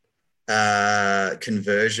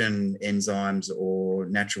conversion enzymes or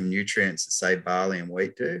natural nutrients that say barley and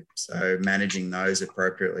wheat do. So managing those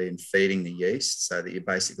appropriately and feeding the yeast so that you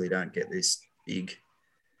basically don't get this big,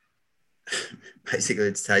 basically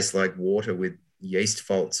it tastes like water with yeast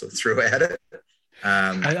faults throughout it.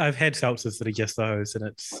 I've had seltzers that are just those, and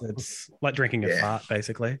it's like drinking a fart,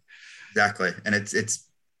 basically. Exactly. And I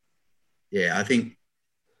think,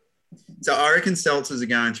 so I reckon seltzers are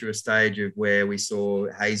going through a stage of where we saw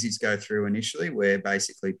hazies go through initially, where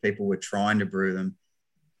basically people were trying to brew them,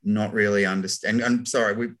 not really understand. I'm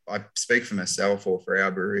sorry, I speak for myself or for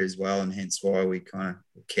our brewery as well, and hence why we kind of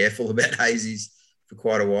were careful about hazies for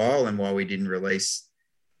quite a while, and why we didn't release,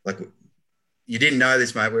 you didn't know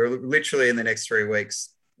this, mate. We were literally in the next 3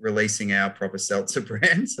 weeks releasing our proper seltzer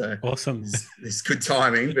brand. So awesome. It's good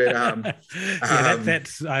timing, but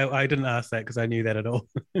that's I didn't ask that because I knew that at all.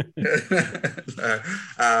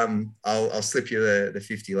 I'll slip you the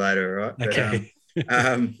 50 later, all right? Okay.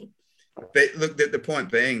 But look, the point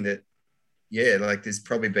being that there's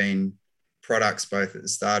probably been products both at the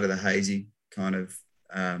start of the hazy kind of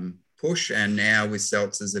push, and now with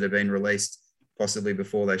seltzers that have been released possibly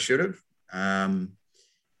before they should have.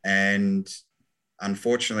 And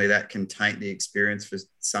unfortunately, that can taint the experience for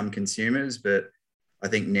some consumers. But I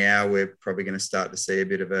think now we're probably going to start to see a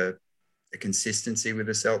bit of a consistency with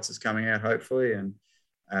the seltzers coming out, hopefully. And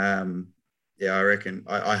I reckon,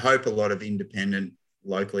 I hope a lot of independent,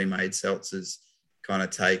 locally made seltzers kind of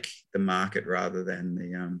take the market rather than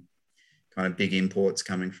the kind of big imports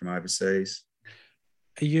coming from overseas.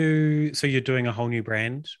 So you're doing a whole new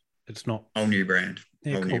brand? It's not whole new brand.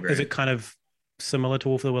 Yeah, cool. New brand. Is it kind of similar to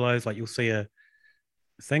Wolf of the Willows? Like you'll see a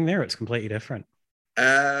thing there, it's completely different.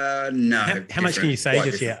 No. How much can you say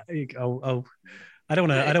just yet? I don't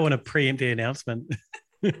want to preempt the announcement.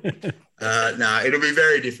 No, it'll be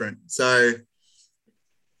very different. So,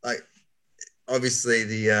 obviously,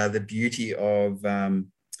 the beauty of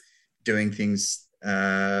doing things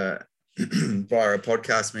via a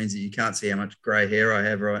podcast means that you can't see how much grey hair I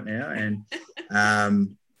have right now, and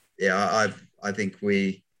I think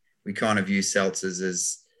we kind of view seltzers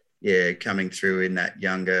as coming through in that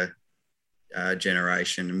younger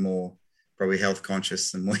generation and more probably health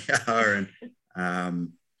conscious than we are, and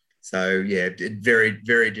very,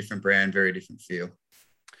 very different brand, very different feel.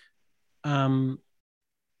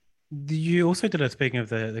 You also did speaking of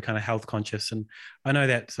the kind of health conscious, and I know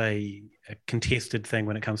that's a contested thing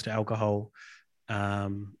when it comes to alcohol. I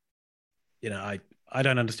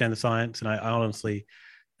don't understand the science, and I honestly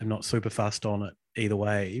am not super fussed on it either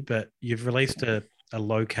way, but you've released a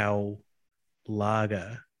low-cal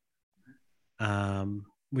lager.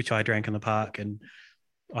 which I drank in the park, and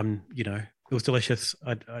it was delicious.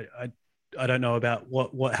 I don't know about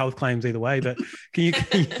what health claims either way, but can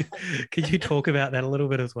you talk about that a little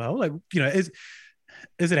bit as well? Like,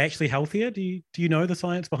 is it actually healthier? Do you know the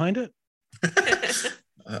science behind it?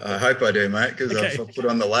 I hope I do, mate, because Okay. I've put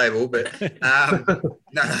on the label. But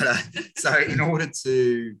no. So in order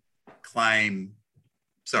to claim,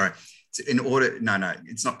 it's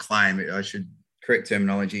not claim. I should correct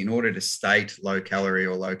terminology. In order to state low calorie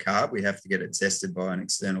or low carb, we have to get it tested by an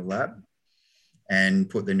external lab and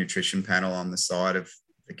put the nutrition panel on the side of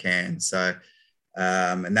the can. So,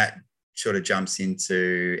 and that sort of jumps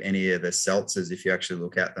into any of the seltzers if you actually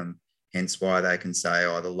look at them. Hence why they can say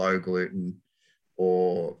either low gluten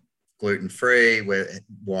or gluten-free,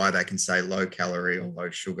 why they can say low calorie or low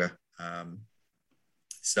sugar.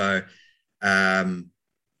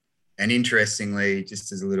 And interestingly,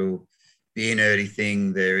 just as a little beer nerdy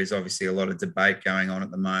thing, there is obviously a lot of debate going on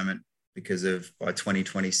at the moment because by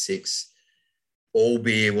 2026, all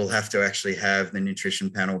beer will have to actually have the nutrition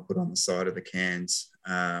panel put on the side of the cans.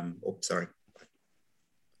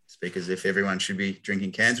 Speak as if everyone should be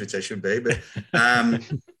drinking cans, which they should be. But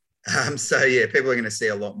so yeah, people are going to see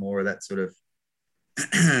a lot more of that sort of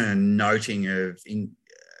noting of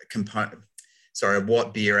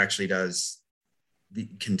what beer actually does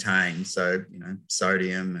contain. So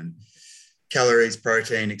sodium and calories,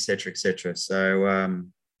 protein, etc., etc. So,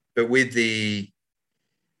 but with the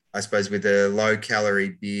low calorie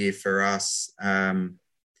beer for us,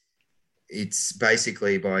 it's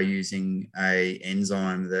basically by using a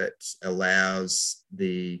enzyme that allows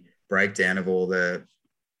the breakdown of all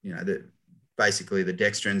basically the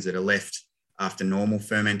dextrins that are left after normal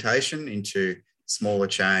fermentation into smaller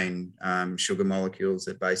chain sugar molecules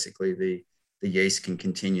that basically the yeast can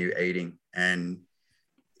continue eating. And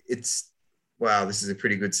this is a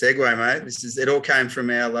pretty good segue, mate. It all came from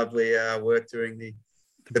our lovely work doing the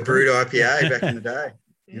brewed IPA back in the day.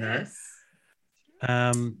 Yes.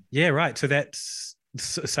 Yeah, right. So that's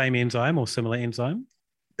the same enzyme or similar enzyme?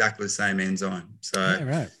 Exactly the same enzyme. So yeah,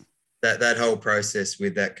 right. that whole process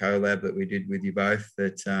with that collab that we did with you both,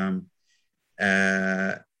 that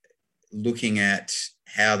looking at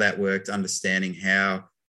how that worked, understanding how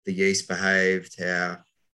the yeast behaved, how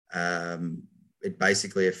it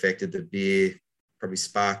basically affected the beer, probably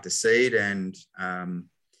sparked a seed. And,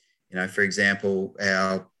 for example,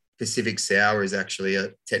 our Pacific Sour is actually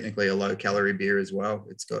technically a low-calorie beer as well.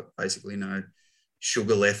 It's got basically no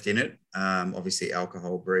sugar left in it. Obviously,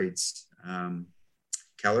 alcohol breeds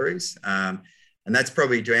calories. And that's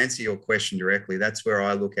probably, to answer your question directly, that's where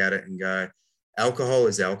I look at it and go, alcohol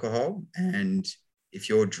is alcohol. And if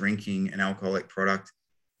you're drinking an alcoholic product,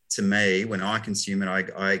 to me, when I consume it,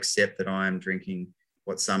 I accept that I am drinking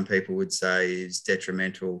what some people would say is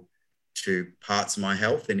detrimental to parts of my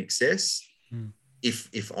health in excess.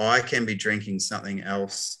 If I can be drinking something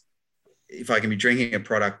else, if I can be drinking a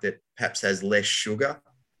product that perhaps has less sugar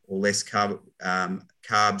or less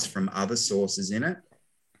carbs from other sources in it,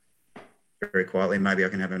 very quietly, maybe I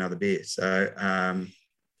can have another beer. So,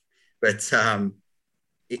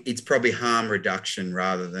 it's probably harm reduction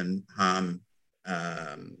rather than harm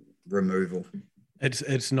removal.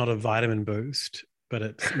 It's not a vitamin boost, but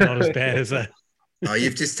it's not as bad as a. Oh,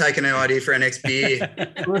 you've just taken an idea for our next beer.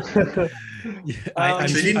 Yeah,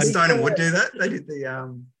 didn't Stone and Wood do that? They did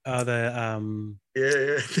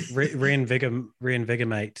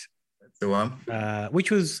Reinvigorate. That's the one.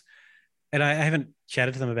 Which was, and I haven't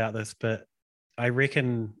chatted to them about this, but I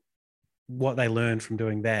reckon what they learned from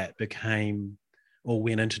doing that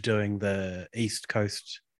went into doing the East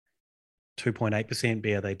Coast 2.8%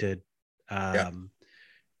 beer they did.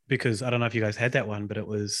 Because I don't know if you guys had that one, but it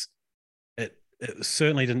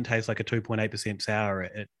certainly didn't taste like a 2.8% sour.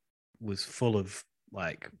 It was full of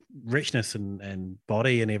like richness and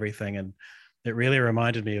body and everything. And it really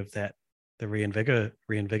reminded me of the Reinvigorate,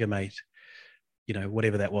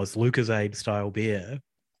 whatever that was, Lucozade style beer.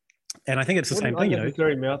 And I think it's the same thing, It's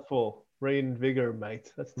very mouthful. Reinvigorate.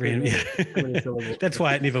 That's that's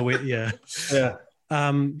why it never went. Yeah. Yeah. But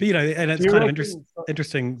and it's kind of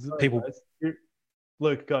interesting. People.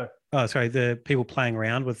 Luke, go. Oh, sorry. The people playing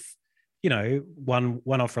around with,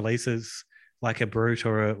 one-off releases like a Brut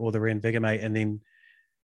or the Reinvigorate, and then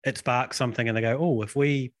it sparks something, and they go, "Oh, if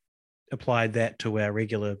we applied that to our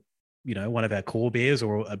regular, one of our core beers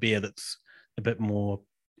or a beer that's a bit more,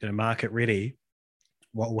 market ready,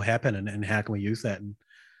 what will happen, and how can we use that?" And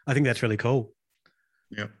I think that's really cool.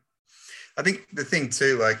 Yeah, I think the thing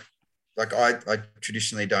too, like I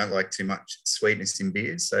traditionally don't like too much sweetness in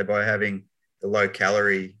beers, so by having the low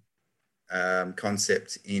calorie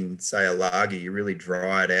concept in, say, a lager, you really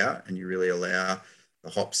dry it out and you really allow the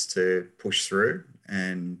hops to push through.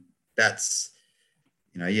 And that's,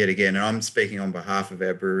 yet again, and I'm speaking on behalf of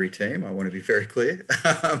our brewery team, I want to be very clear.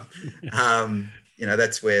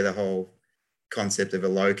 That's where the whole concept of a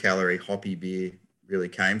low-calorie hoppy beer really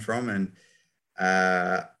came from. And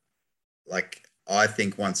I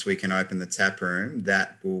think once we can open the tap room,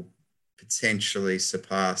 that will potentially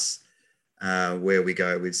surpass where we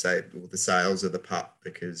go with, say, the sales of the pup,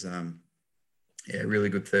 because really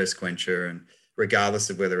good thirst quencher, and regardless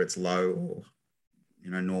of whether it's low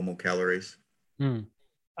or normal calories.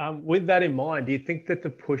 With that in mind, do you think that the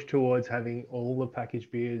push towards having all the packaged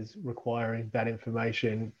beers requiring that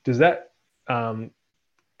information, does that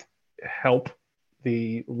help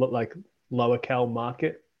the lower cal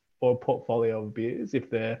market or portfolio of beers? If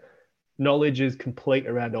their knowledge is complete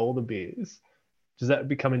around all the beers, does that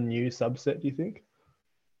become a new subset, do you think?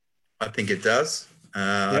 I think it does.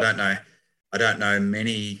 Yep. I don't know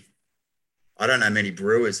many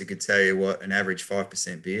brewers that could tell you what an average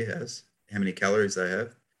 5% beer has, how many calories they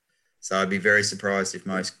have. So I'd be very surprised if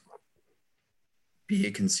most beer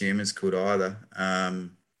consumers could either.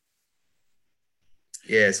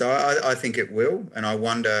 So I think it will. And I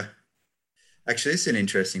wonder, actually, this is an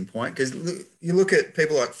interesting point, because you look at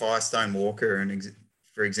people like Firestone Walker, and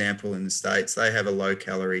for example, in the States, they have a low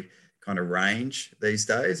calorie kind of range these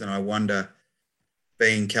days. And I wonder,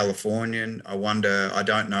 being Californian, I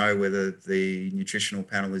don't know whether the nutritional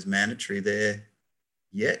panel is mandatory there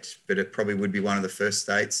yet, but it probably would be one of the first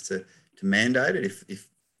states to mandate it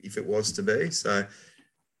if it was to be. So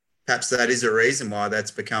perhaps that is a reason why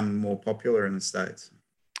that's become more popular in the States.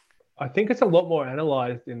 I think it's a lot more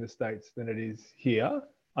analyzed in the States than it is here.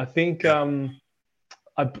 I think I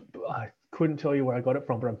couldn't tell you where I got it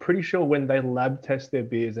from, but I'm pretty sure when they lab test their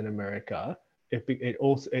beers in America,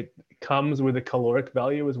 it comes with a caloric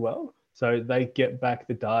value as well. So they get back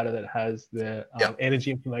the data that has the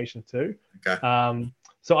energy information too. Okay.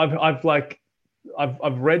 So I've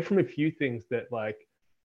read from a few things that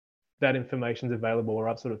that information's available, or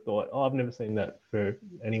I've sort of thought, I've never seen that for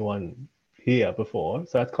anyone here before.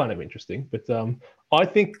 So that's kind of interesting. But I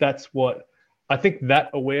think that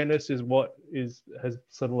awareness is what has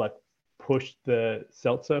sort of pushed the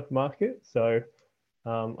seltzer market. So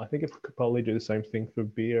I think it could probably do the same thing for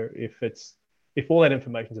beer if all that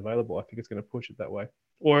information is available. I think it's going to push it that way,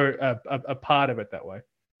 or a part of it that way.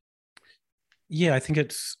 Yeah, I think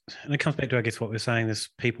and it comes back to, I guess, what we're saying. There's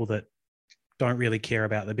people that don't really care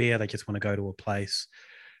about the beer. They just want to go to a place.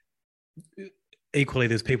 Equally,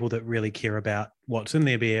 there's people that really care about what's in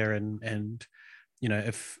their beer, and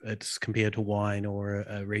if it's compared to wine or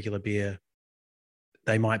a regular beer,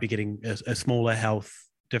 they might be getting a smaller health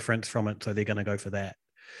difference from it, so they're going to go for that.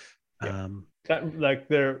 Yeah. That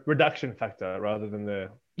the reduction factor rather than the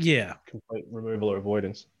complete removal or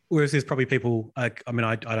avoidance. Whereas there's probably people, I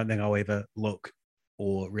don't think I'll ever look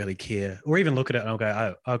or really care, or even look at it and I'll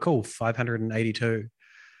go, oh cool, 582.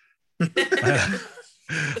 I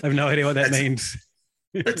have no idea what that means.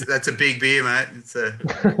 That's a big beer, mate. It's a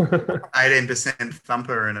 18%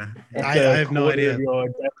 thumper, and I have no idea. Your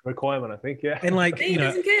requirement, I think, yeah. And he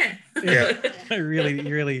doesn't care. Yeah,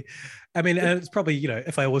 really. I mean, it's probably,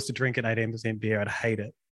 if I was to drink an 18% beer, I'd hate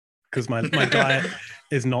it, because my diet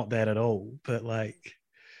is not that at all. But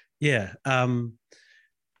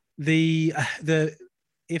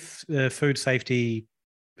if the Food Safety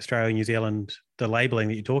Australia, New Zealand, the labelling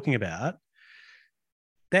that you're talking about,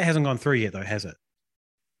 that hasn't gone through yet, though, has it?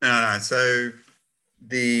 No. So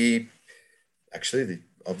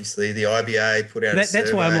obviously the IBA put out a survey.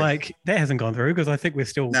 That's why I'm like, that hasn't gone through, because I think we're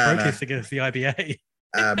still protesting against the IBA.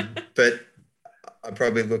 But I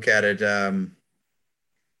probably look at it,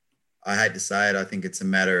 I hate to say it, I think it's a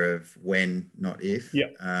matter of when, not if. Yeah.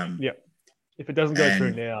 If it doesn't go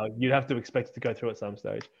through now, you'd have to expect it to go through at some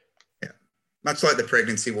stage. Yeah. Much like the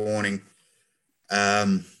pregnancy warning,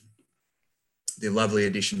 the lovely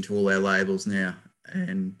addition to all our labels now.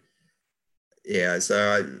 And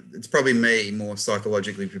so it's probably me more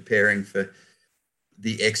psychologically preparing for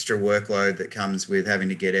the extra workload that comes with having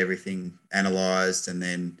to get everything analysed and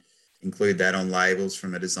then include that on labels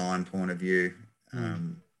from a design point of view.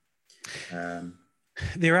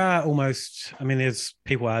 There are there's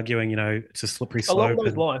people arguing, it's a slippery slope. Along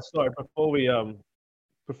those lines, sorry,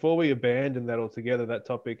 before we abandon that altogether, that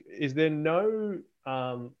topic, is there no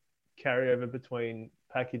carryover between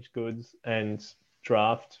packaged goods and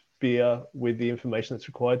draft beer with the information that's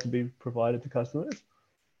required to be provided to customers?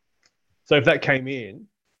 So if that came in,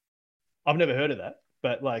 I've never heard of that,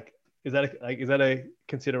 but is that a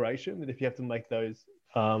consideration, that if you have to make those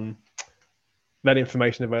that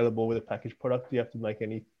information available with a packaged product, do you have to make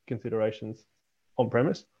any considerations on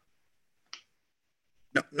premise?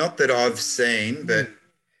 not that I've seen, but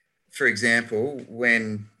for example,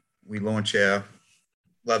 when we launch our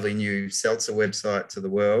lovely new seltzer website to the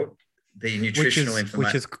world, the nutritional which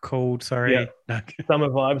information, is called, sorry. Yeah. No. Summer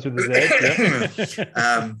vibes with the Z.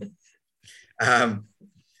 Yeah.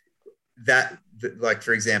 like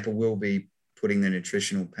for example, we'll be putting the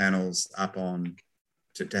nutritional panels up on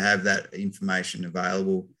to have that information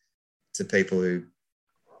available to people who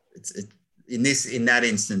in that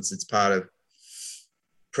instance, it's part of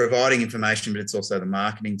providing information, but it's also the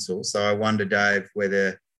marketing tool. So I wonder, Dave,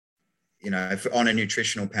 whether, if on a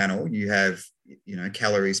nutritional panel, you have,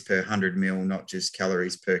 calories per 100 mil, not just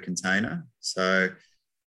calories per container. So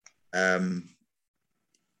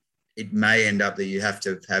it may end up that you have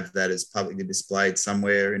to have that as publicly displayed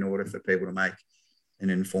somewhere in order for people to make an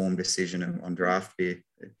informed decision on draft beer.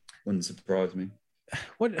 It wouldn't surprise me.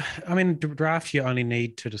 Draft, you only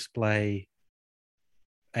need to display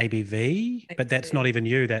ABV, but that's not even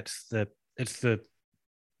you. It's the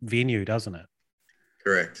venue, doesn't it?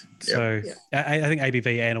 Correct. So I think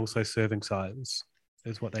ABV and also serving size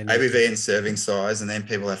is what they need. ABV and serving size, and then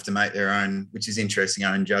people have to make their own, which is interesting,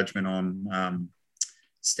 own judgment on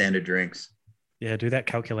standard drinks. Yeah, do that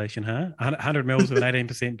calculation, huh? 100 mils of an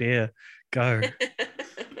 18% beer. Go.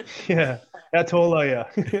 Yeah. How tall are you?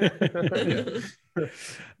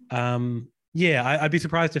 I'd be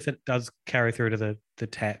surprised if it does carry through to the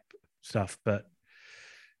tap stuff, but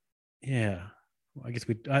yeah, I guess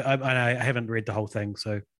I haven't read the whole thing,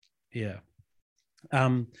 so yeah.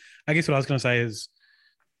 I guess what I was going to say is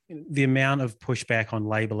the amount of pushback on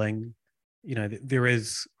labeling. There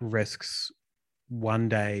is risks. One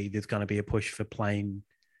day there's going to be a push for plain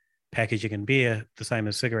packaging and beer, the same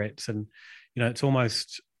as cigarettes, and it's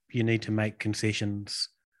almost you need to make concessions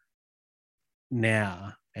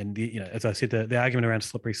now. And as I said, the argument around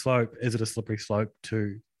slippery slope, is it a slippery slope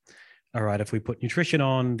to, all right, if we put nutrition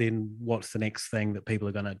on, then what's the next thing that people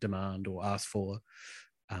are going to demand or ask for?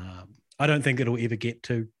 I don't think it'll ever get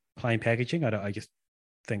to plain packaging. I just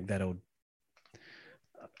think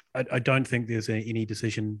I don't think there's any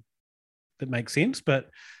decision that makes sense, but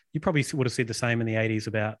you probably would have said the same in the 80s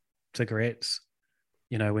about cigarettes.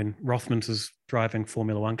 When Rothmans was driving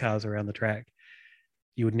Formula One cars around the track,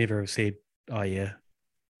 you would never have said, oh yeah,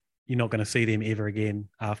 you're not going to see them ever again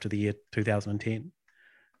after the year 2010.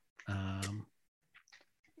 I don't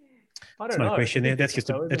That's know. no question there. That's just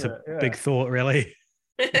a big thought, really.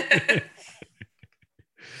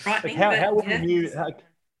 Right. How would you,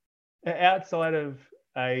 outside of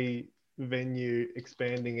a venue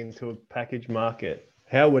expanding into a package market,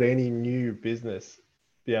 how would any new business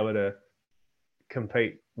be able to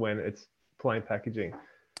compete when it's plain packaging?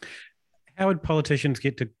 How would politicians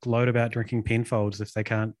get to gloat about drinking Penfolds if they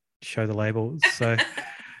can't show the labels? So,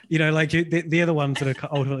 they're the ones that are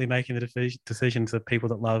ultimately making the decisions of people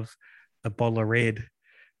that love a bottle of red,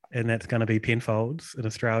 and that's going to be Penfolds in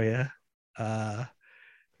Australia. And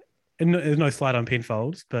there's no slight on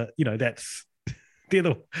Penfolds, but that's they're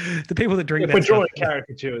the people that drink. We're drawing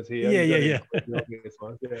caricatures here.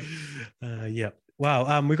 Yeah.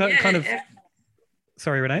 Wow. We've got kind of.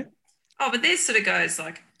 Sorry, Renee. Oh, but this sort of goes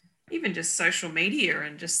like even just social media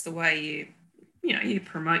and just the way you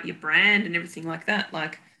promote your brand and everything like that.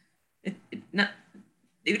 Like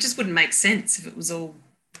it just wouldn't make sense if it was all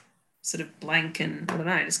sort of blank and I don't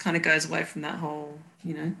know. It just kind of goes away from that whole.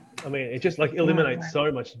 I mean, it just eliminates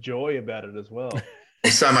so much joy about it as well.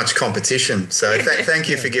 There's so much competition. So thank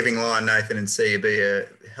you for giving Lion Nathan and CUB a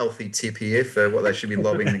healthy tip here for what they should be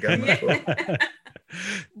lobbying the government for.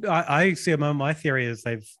 I see my theory is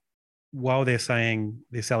while they're saying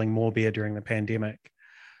they're selling more beer during the pandemic,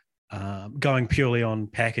 going purely on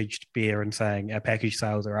packaged beer and saying our package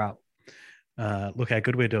sales are up, look how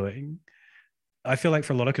good we're doing. I feel like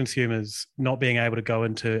for a lot of consumers, not being able to go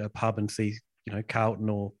into a pub and see, Carlton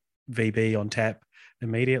or VB on tap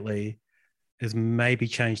immediately has maybe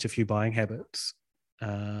changed a few buying habits.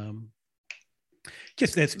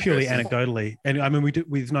 Just that's purely anecdotally. And I mean,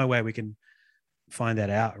 there's no way we can find that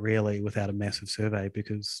out really without a massive survey,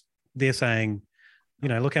 because they're saying,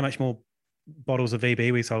 look how much more bottles of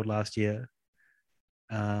VB we sold last year.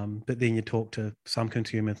 But then you talk to some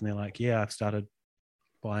consumers and they're like, yeah, I've started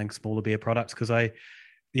buying smaller beer products because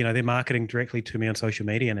they're marketing directly to me on social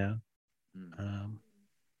media now.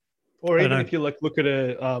 Or even if you look at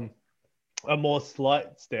a more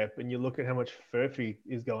slight step and you look at how much Furphy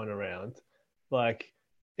is going around, like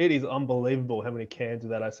it is unbelievable how many cans of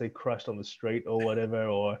that I see crushed on the street or whatever,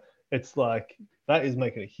 or it's like that is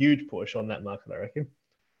making a huge push on that market, I reckon.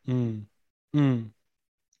 We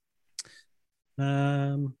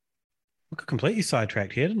got completely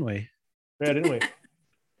sidetracked here, didn't we? Yeah, didn't we?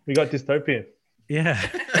 We got dystopian. Yeah.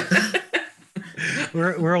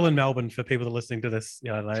 We're all in Melbourne for people that are listening to this,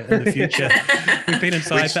 like, in the future. We've been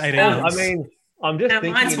inside for 18 months. I mean, I'm just Our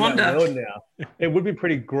thinking minds in wander. that world now. It would be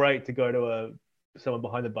pretty great to go to someone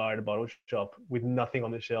behind the bar at a bottle shop with nothing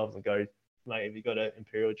on the shelves and go, mate, have you got an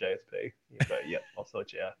Imperial JSP? You go, yep, I'll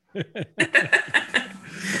sort you out.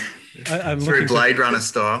 I'm Through looking Blade Runner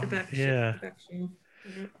style. Yeah.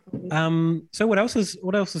 So what else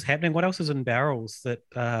is happening? What else is in barrels that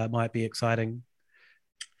might be exciting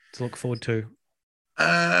to look forward to?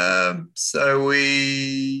 So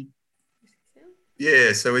we're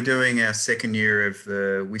doing our second year of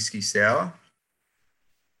the whiskey sour.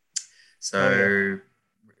 So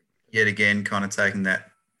yet again, kind of taking that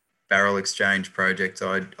barrel exchange project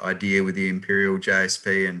idea with the Imperial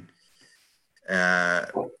JSP and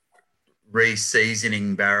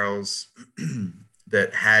re-seasoning barrels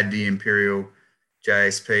that had the Imperial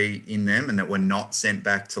JSP in them and that were not sent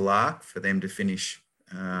back to Lark for them to finish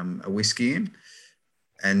a whiskey in,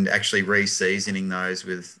 and actually re-seasoning those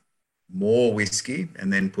with more whiskey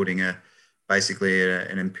and then putting an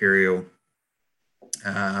Imperial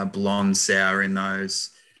blonde sour in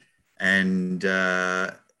those, and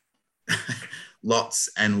lots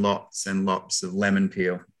and lots and lots of lemon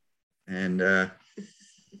peel. And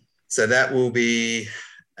so that will be,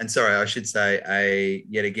 and sorry, I should say,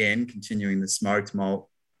 yet again, continuing the smoked malt,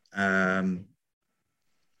 I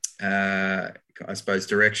suppose,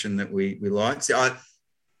 direction that we like. So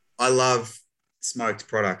I love smoked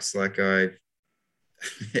products. Like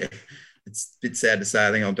it's a bit sad to say,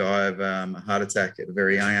 I think I'll die of a heart attack at a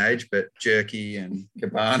very young age, but jerky and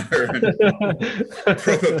cabana and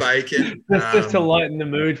proper bacon. Just to lighten the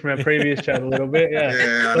mood from our previous chat a little bit.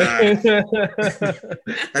 Yeah, I know.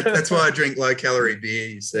 That's why I drink low-calorie beer,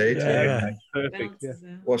 you see. Yeah. Perfect. Yeah.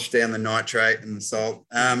 Wash down the nitrate and the salt.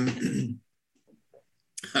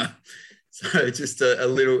 So just a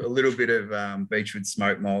little bit of Beechwood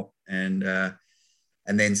smoked malt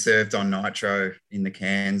and then served on nitro in the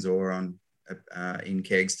cans or on in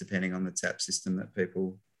kegs, depending on the tap system that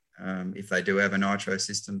people, if they do have a nitro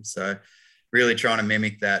system. So really trying to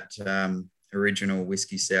mimic that original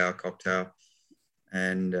whiskey sour cocktail,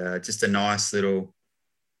 and just a nice little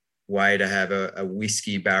way to have a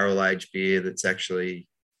whiskey barrel aged beer that's actually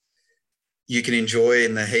you can enjoy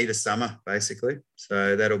in the heat of summer, basically.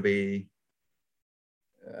 So that'll be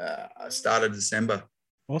start of December.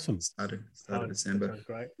 Awesome. Started December. Sounds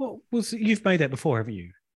great. Well, you've made that before, haven't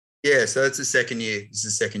you? Yeah, so it's the second year. This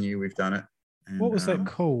is the second year we've done it. And, what was that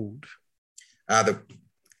called? The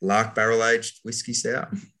Lark Barrel Aged Whiskey Sour.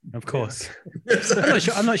 Of course.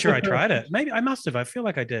 I'm not sure I tried it. Maybe I must have. I feel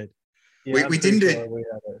like I did. Yeah, we didn't do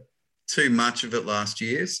too much of it last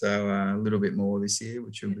year, so a little bit more this year,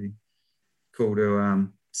 which will be cool to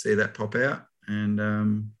see that pop out.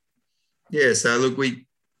 And so look, we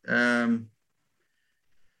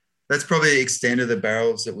that's probably the extent of the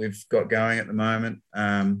barrels that we've got going at the moment.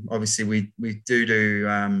 Obviously, we do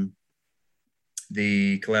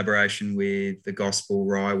the collaboration with the Gospel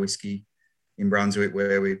Rye Whiskey in Brunswick,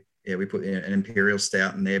 where we put an Imperial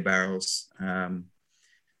Stout in their barrels.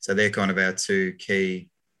 So they're kind of our two key,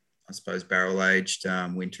 I suppose, barrel-aged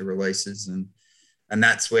winter releases. And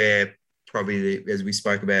that's where probably, as we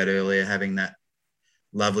spoke about earlier, having that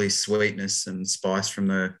lovely sweetness and spice from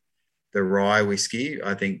the rye whiskey,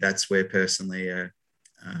 I think that's where personally an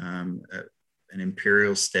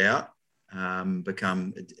Imperial Stout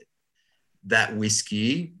become that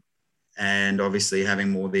whiskey, and obviously having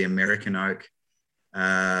more the American oak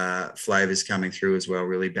flavours coming through as well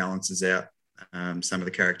really balances out some of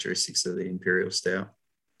the characteristics of the Imperial Stout.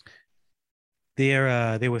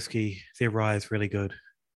 Their whiskey, their rye is really good.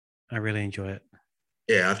 I really enjoy it.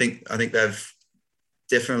 Yeah, I think they've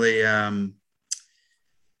definitely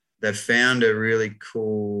they've found a really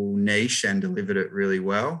cool niche and delivered it really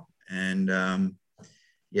well. And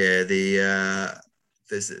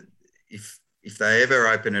if they ever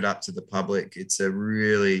open it up to the public, it's a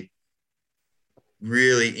really,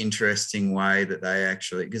 really interesting way that they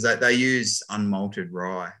actually, because they use unmalted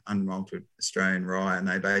Australian rye, and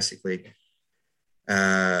they basically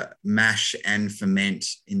mash and ferment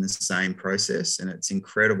in the same process. And it's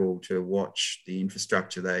incredible to watch the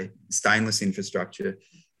stainless infrastructure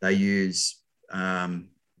they use.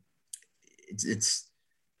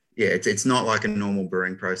 It's not like a normal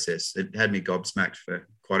brewing process. It had me gobsmacked for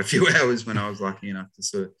quite a few hours when I was lucky enough to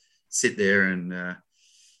sort of sit there and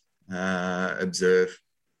observe.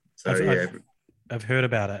 So I've heard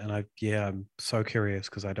about it, and I'm so curious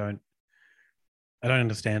because I don't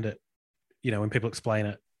understand it. When people explain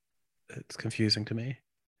it, it's confusing to me.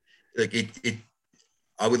 Look,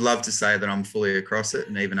 I would love to say that I'm fully across it,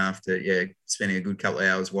 and even after spending a good couple of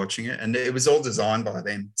hours watching it, and it was all designed by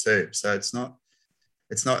them too. So it's not,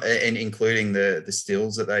 and including the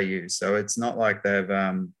stills that they use. So it's not like they've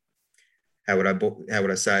how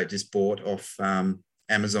would I say it, just bought off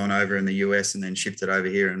Amazon over in the US and then shipped it over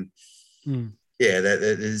here. And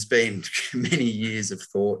there's been many years of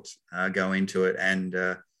thought go into it, and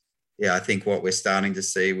I think what we're starting to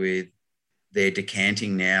see with their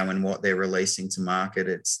decanting now and what they're releasing to market,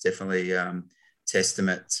 it's definitely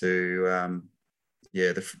testament to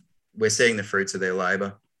we're seeing the fruits of their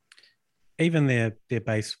labor. Even their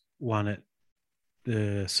base one at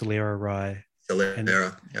the Solera Rye,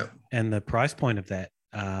 and the price point of that,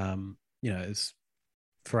 is,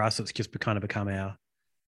 for us, it's just kind of become our,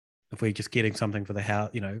 if we're just getting something for the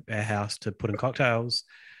house, our house to put in cocktails,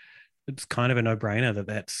 it's kind of a no-brainer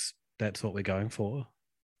that's what we're going for.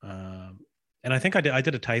 And I think I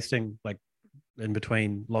did a tasting like in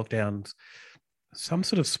between lockdowns, some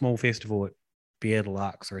sort of small festival at Beer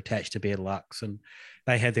Deluxe or attached to Beer Deluxe, and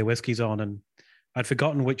they had their whiskies on, and I'd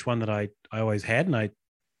forgotten which one that I always had, and I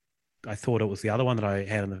thought it was the other one that I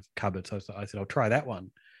had in the cupboard. So I said, I'll try that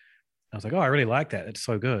one. I was like, oh, I really like that. It's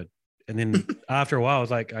so good. And then after a while, I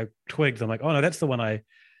was like, I twigged. I'm like, oh no, that's the one I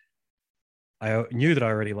knew that I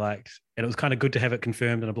already liked. And it was kind of good to have it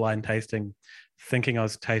confirmed in a blind tasting, thinking I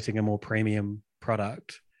was tasting a more premium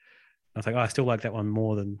product. I was like, oh, I still like that one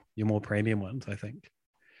more than your more premium ones, I think.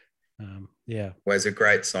 Well, it's a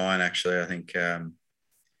great sign, actually. I think,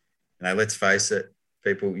 let's face it,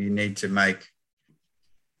 people, you need to make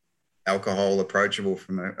alcohol approachable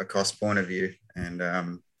from a cost point of view. And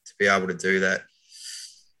to be able to do that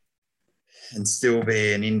and still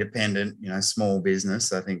be an independent, small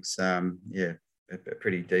business, I think, a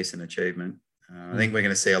pretty decent achievement. I think we're going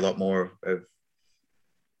to see a lot more of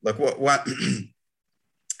like what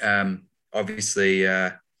obviously,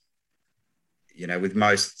 with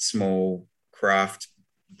most small craft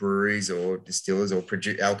breweries or distillers or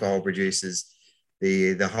alcohol producers,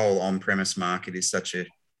 the whole on-premise market is such a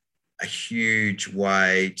huge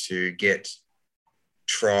way to get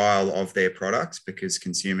trial of their products, because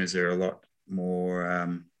consumers are a lot more,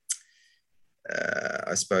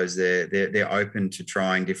 I suppose they're open to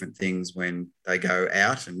trying different things when they go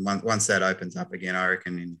out. And once that opens up again, I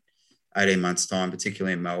reckon in 18 months' time,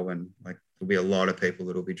 particularly in Melbourne, like there'll be a lot of people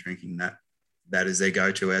that'll be drinking that as their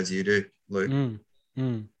go-to, as you do, Luke.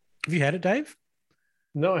 Have you had it, Dave?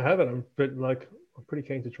 No, I haven't. But I'm pretty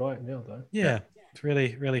keen to try it now, though. Yeah, it's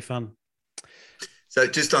really, really fun. So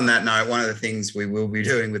just on that note, one of the things we will be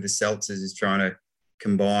doing with the seltzers is trying to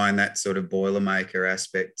combine that sort of Boilermaker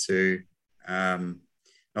aspect to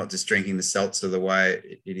not just drinking the seltzer the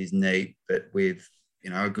way it is neat, but with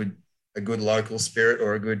a good local spirit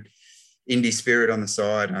or a good indie spirit on the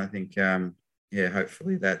side. And I think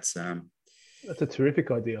hopefully that's a terrific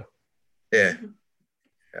idea. Yeah,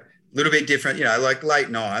 a little bit different, like late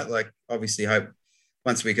night. Like obviously, hope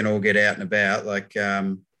once we can all get out and about, like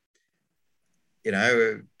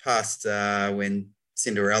past when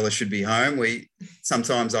Cinderella should be home.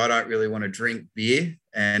 Sometimes I don't really want to drink beer,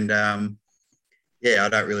 and I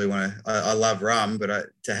don't really want to. I love rum, but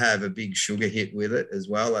to have a big sugar hit with it as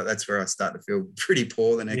well, that's where I start to feel pretty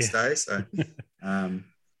poor the next day. So I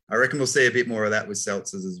reckon we'll see a bit more of that with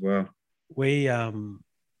seltzers as well. We,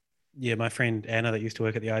 my friend Anna that used to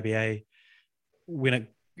work at the IBA, when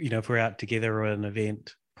if we're out together or at an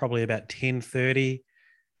event, probably about 10:30,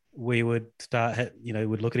 we would start,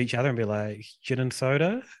 would look at each other and be like, gin and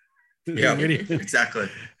soda. Yeah, exactly.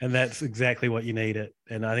 And that's exactly what you need it.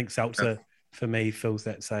 And I think seltzer for me fills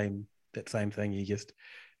that same thing. You just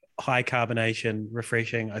high carbonation,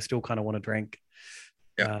 refreshing. I still kind of want to drink.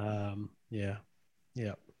 Yeah.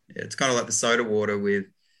 Yeah. It's kind of like the soda water with,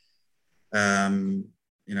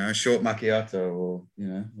 a short macchiato or,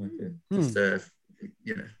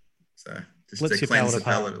 so just Let's to cleanse the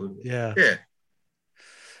palate a little bit. Yeah.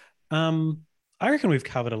 I reckon we've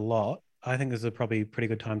covered a lot. I think this is probably a pretty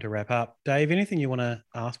good time to wrap up. Dave, anything you want to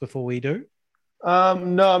ask before we do? No,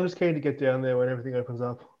 I'm just keen to get down there when everything opens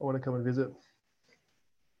up. I want to come and visit.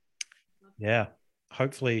 Yeah,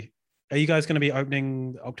 hopefully. Are you guys going to be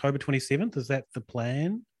opening October 27th? Is that the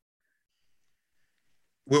plan?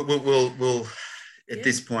 We'll at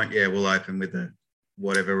this point, we'll open with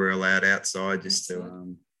whatever we're allowed outside, just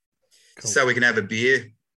to Cool. so we can have a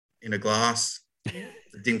beer in a glass.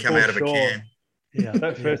 It didn't come out of a can. Yeah,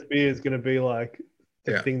 that first beer is going to be like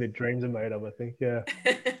the thing that dreams are made of, I think. Yeah.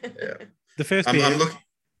 The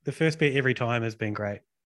first beer every time has been great.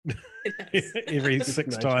 Every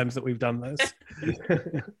 6 times that we've done this.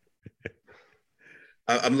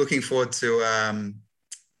 I'm looking forward to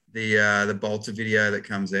the Bolter video that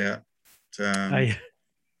comes out. Yeah.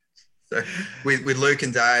 So with Luke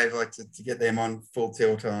and Dave, like to get them on full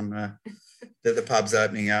tilt on the pub's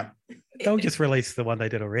opening up. They'll just release the one they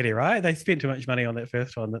did already, right? They spent too much money on that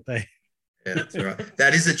first one that they. Yeah, that's right.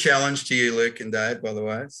 That is a challenge to you, Luke and Dave, by the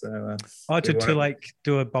way. So to like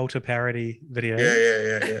do a Bolter parody video.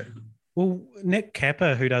 Yeah. Well, Nick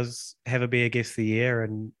Kappa, who does Have a Beer Guess the Year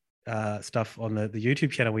and stuff on the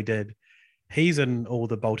YouTube channel we did, he's in all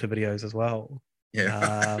the Bolter videos as well.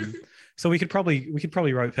 Yeah. So we could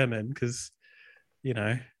probably rope him in because, you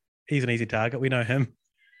know, he's an easy target. We know him.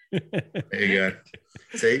 There you go.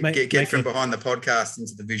 See, get from behind the podcast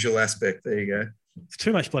into the visual aspect. There you go. It's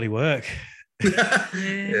too much bloody work.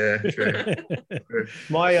 Yeah, true.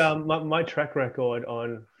 My track record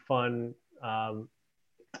on fun on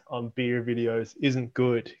beer videos isn't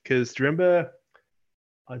good because do you remember,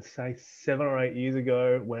 I'd say 7 or 8 years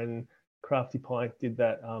ago when Crafty Pint did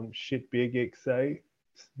that shit beer geek say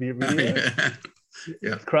beer video.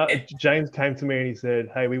 Yeah. James came to me and he said,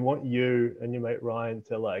 "Hey, we want you and your mate Ryan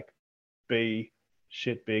to like be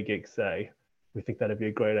shit beer geek say. We think that'd be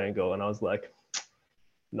a great angle." And I was like,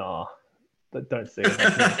 "Nah, don't see it."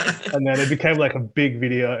 And then it became like a big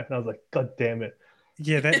video, and I was like, "God damn it!"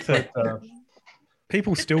 Yeah, that's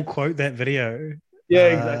people still quote that video. Yeah,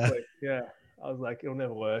 exactly. Yeah, I was like, "It'll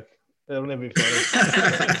never work. It'll never be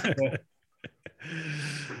funny."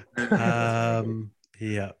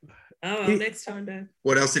 Yeah. Oh, well, next time, Dave.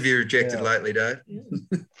 What else have you rejected lately, Dave? Yeah.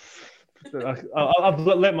 I've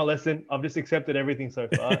learnt my lesson. I've just accepted everything so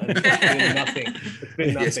far. And it's been nothing. It's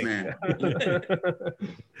been nothing. Yes,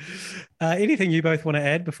 man. Anything you both want to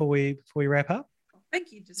add before we wrap up?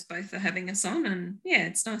 Thank you just both for having us on. And yeah,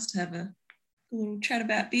 it's nice to have a little chat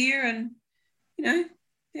about beer. And, you know,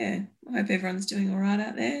 yeah, I hope everyone's doing all right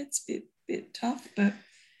out there. It's a bit tough, but,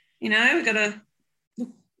 you know, we've got to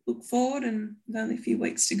look forward, and there's only a few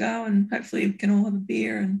weeks to go, and hopefully we can all have a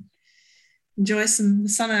beer and enjoy the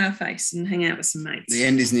sun on our face and hang out with some mates. The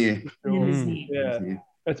end is near. The end is near. Yeah.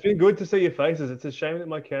 It's been good to see your faces. It's a shame that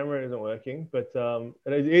my camera isn't working, but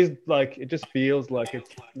it is like, it just feels like it's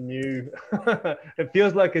new. It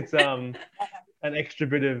feels like it's an extra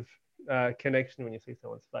bit of connection when you see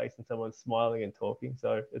someone's face and someone's smiling and talking.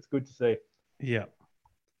 So it's good to see. Yeah.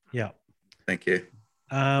 Thank you.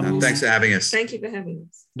 Thanks for having us. Thank you for having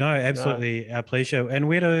us. No, absolutely our pleasure. And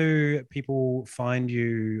where do people find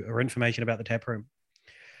you or information about the tap room?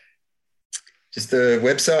 Just the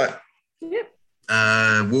website. Yep.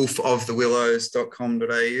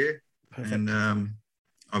 wolfofthewillows.com.au. Perfect. And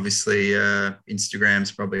obviously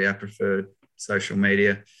Instagram's probably our preferred social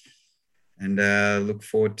media. And look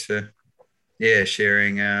forward to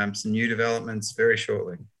sharing some new developments very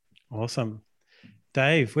shortly. Awesome.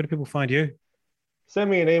 Dave, where do people find you? Send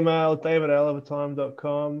me an email,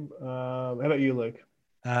 david@aleofatime.com. How about you, Luke?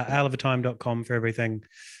 aleofatime.com for everything,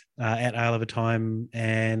 at aleofatime,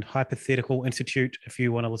 and Hypothetical Institute if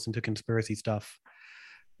you want to listen to conspiracy stuff.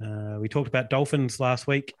 We talked about dolphins last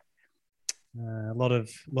week. A lot of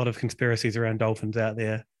conspiracies around dolphins out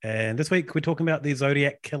there. And this week we're talking about the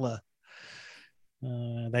Zodiac Killer.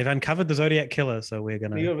 They've uncovered the Zodiac Killer, so we're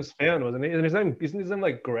going to... He was found, wasn't he? Isn't his name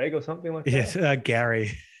like Greg or something like that? Yes,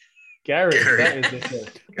 Gary. Gary. That is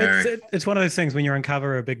it. It's one of those things when you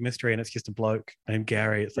uncover a big mystery and it's just a bloke named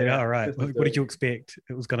Gary. It's like, all right, what did you expect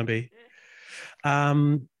it was going to be?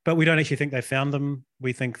 But we don't actually think they found them.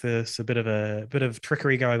 We think there's a bit of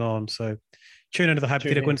trickery going on. So tune into the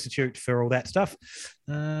Hypothetical Institute for all that stuff.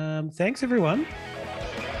 Thanks, everyone.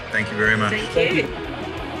 Thank you very much. Thank you.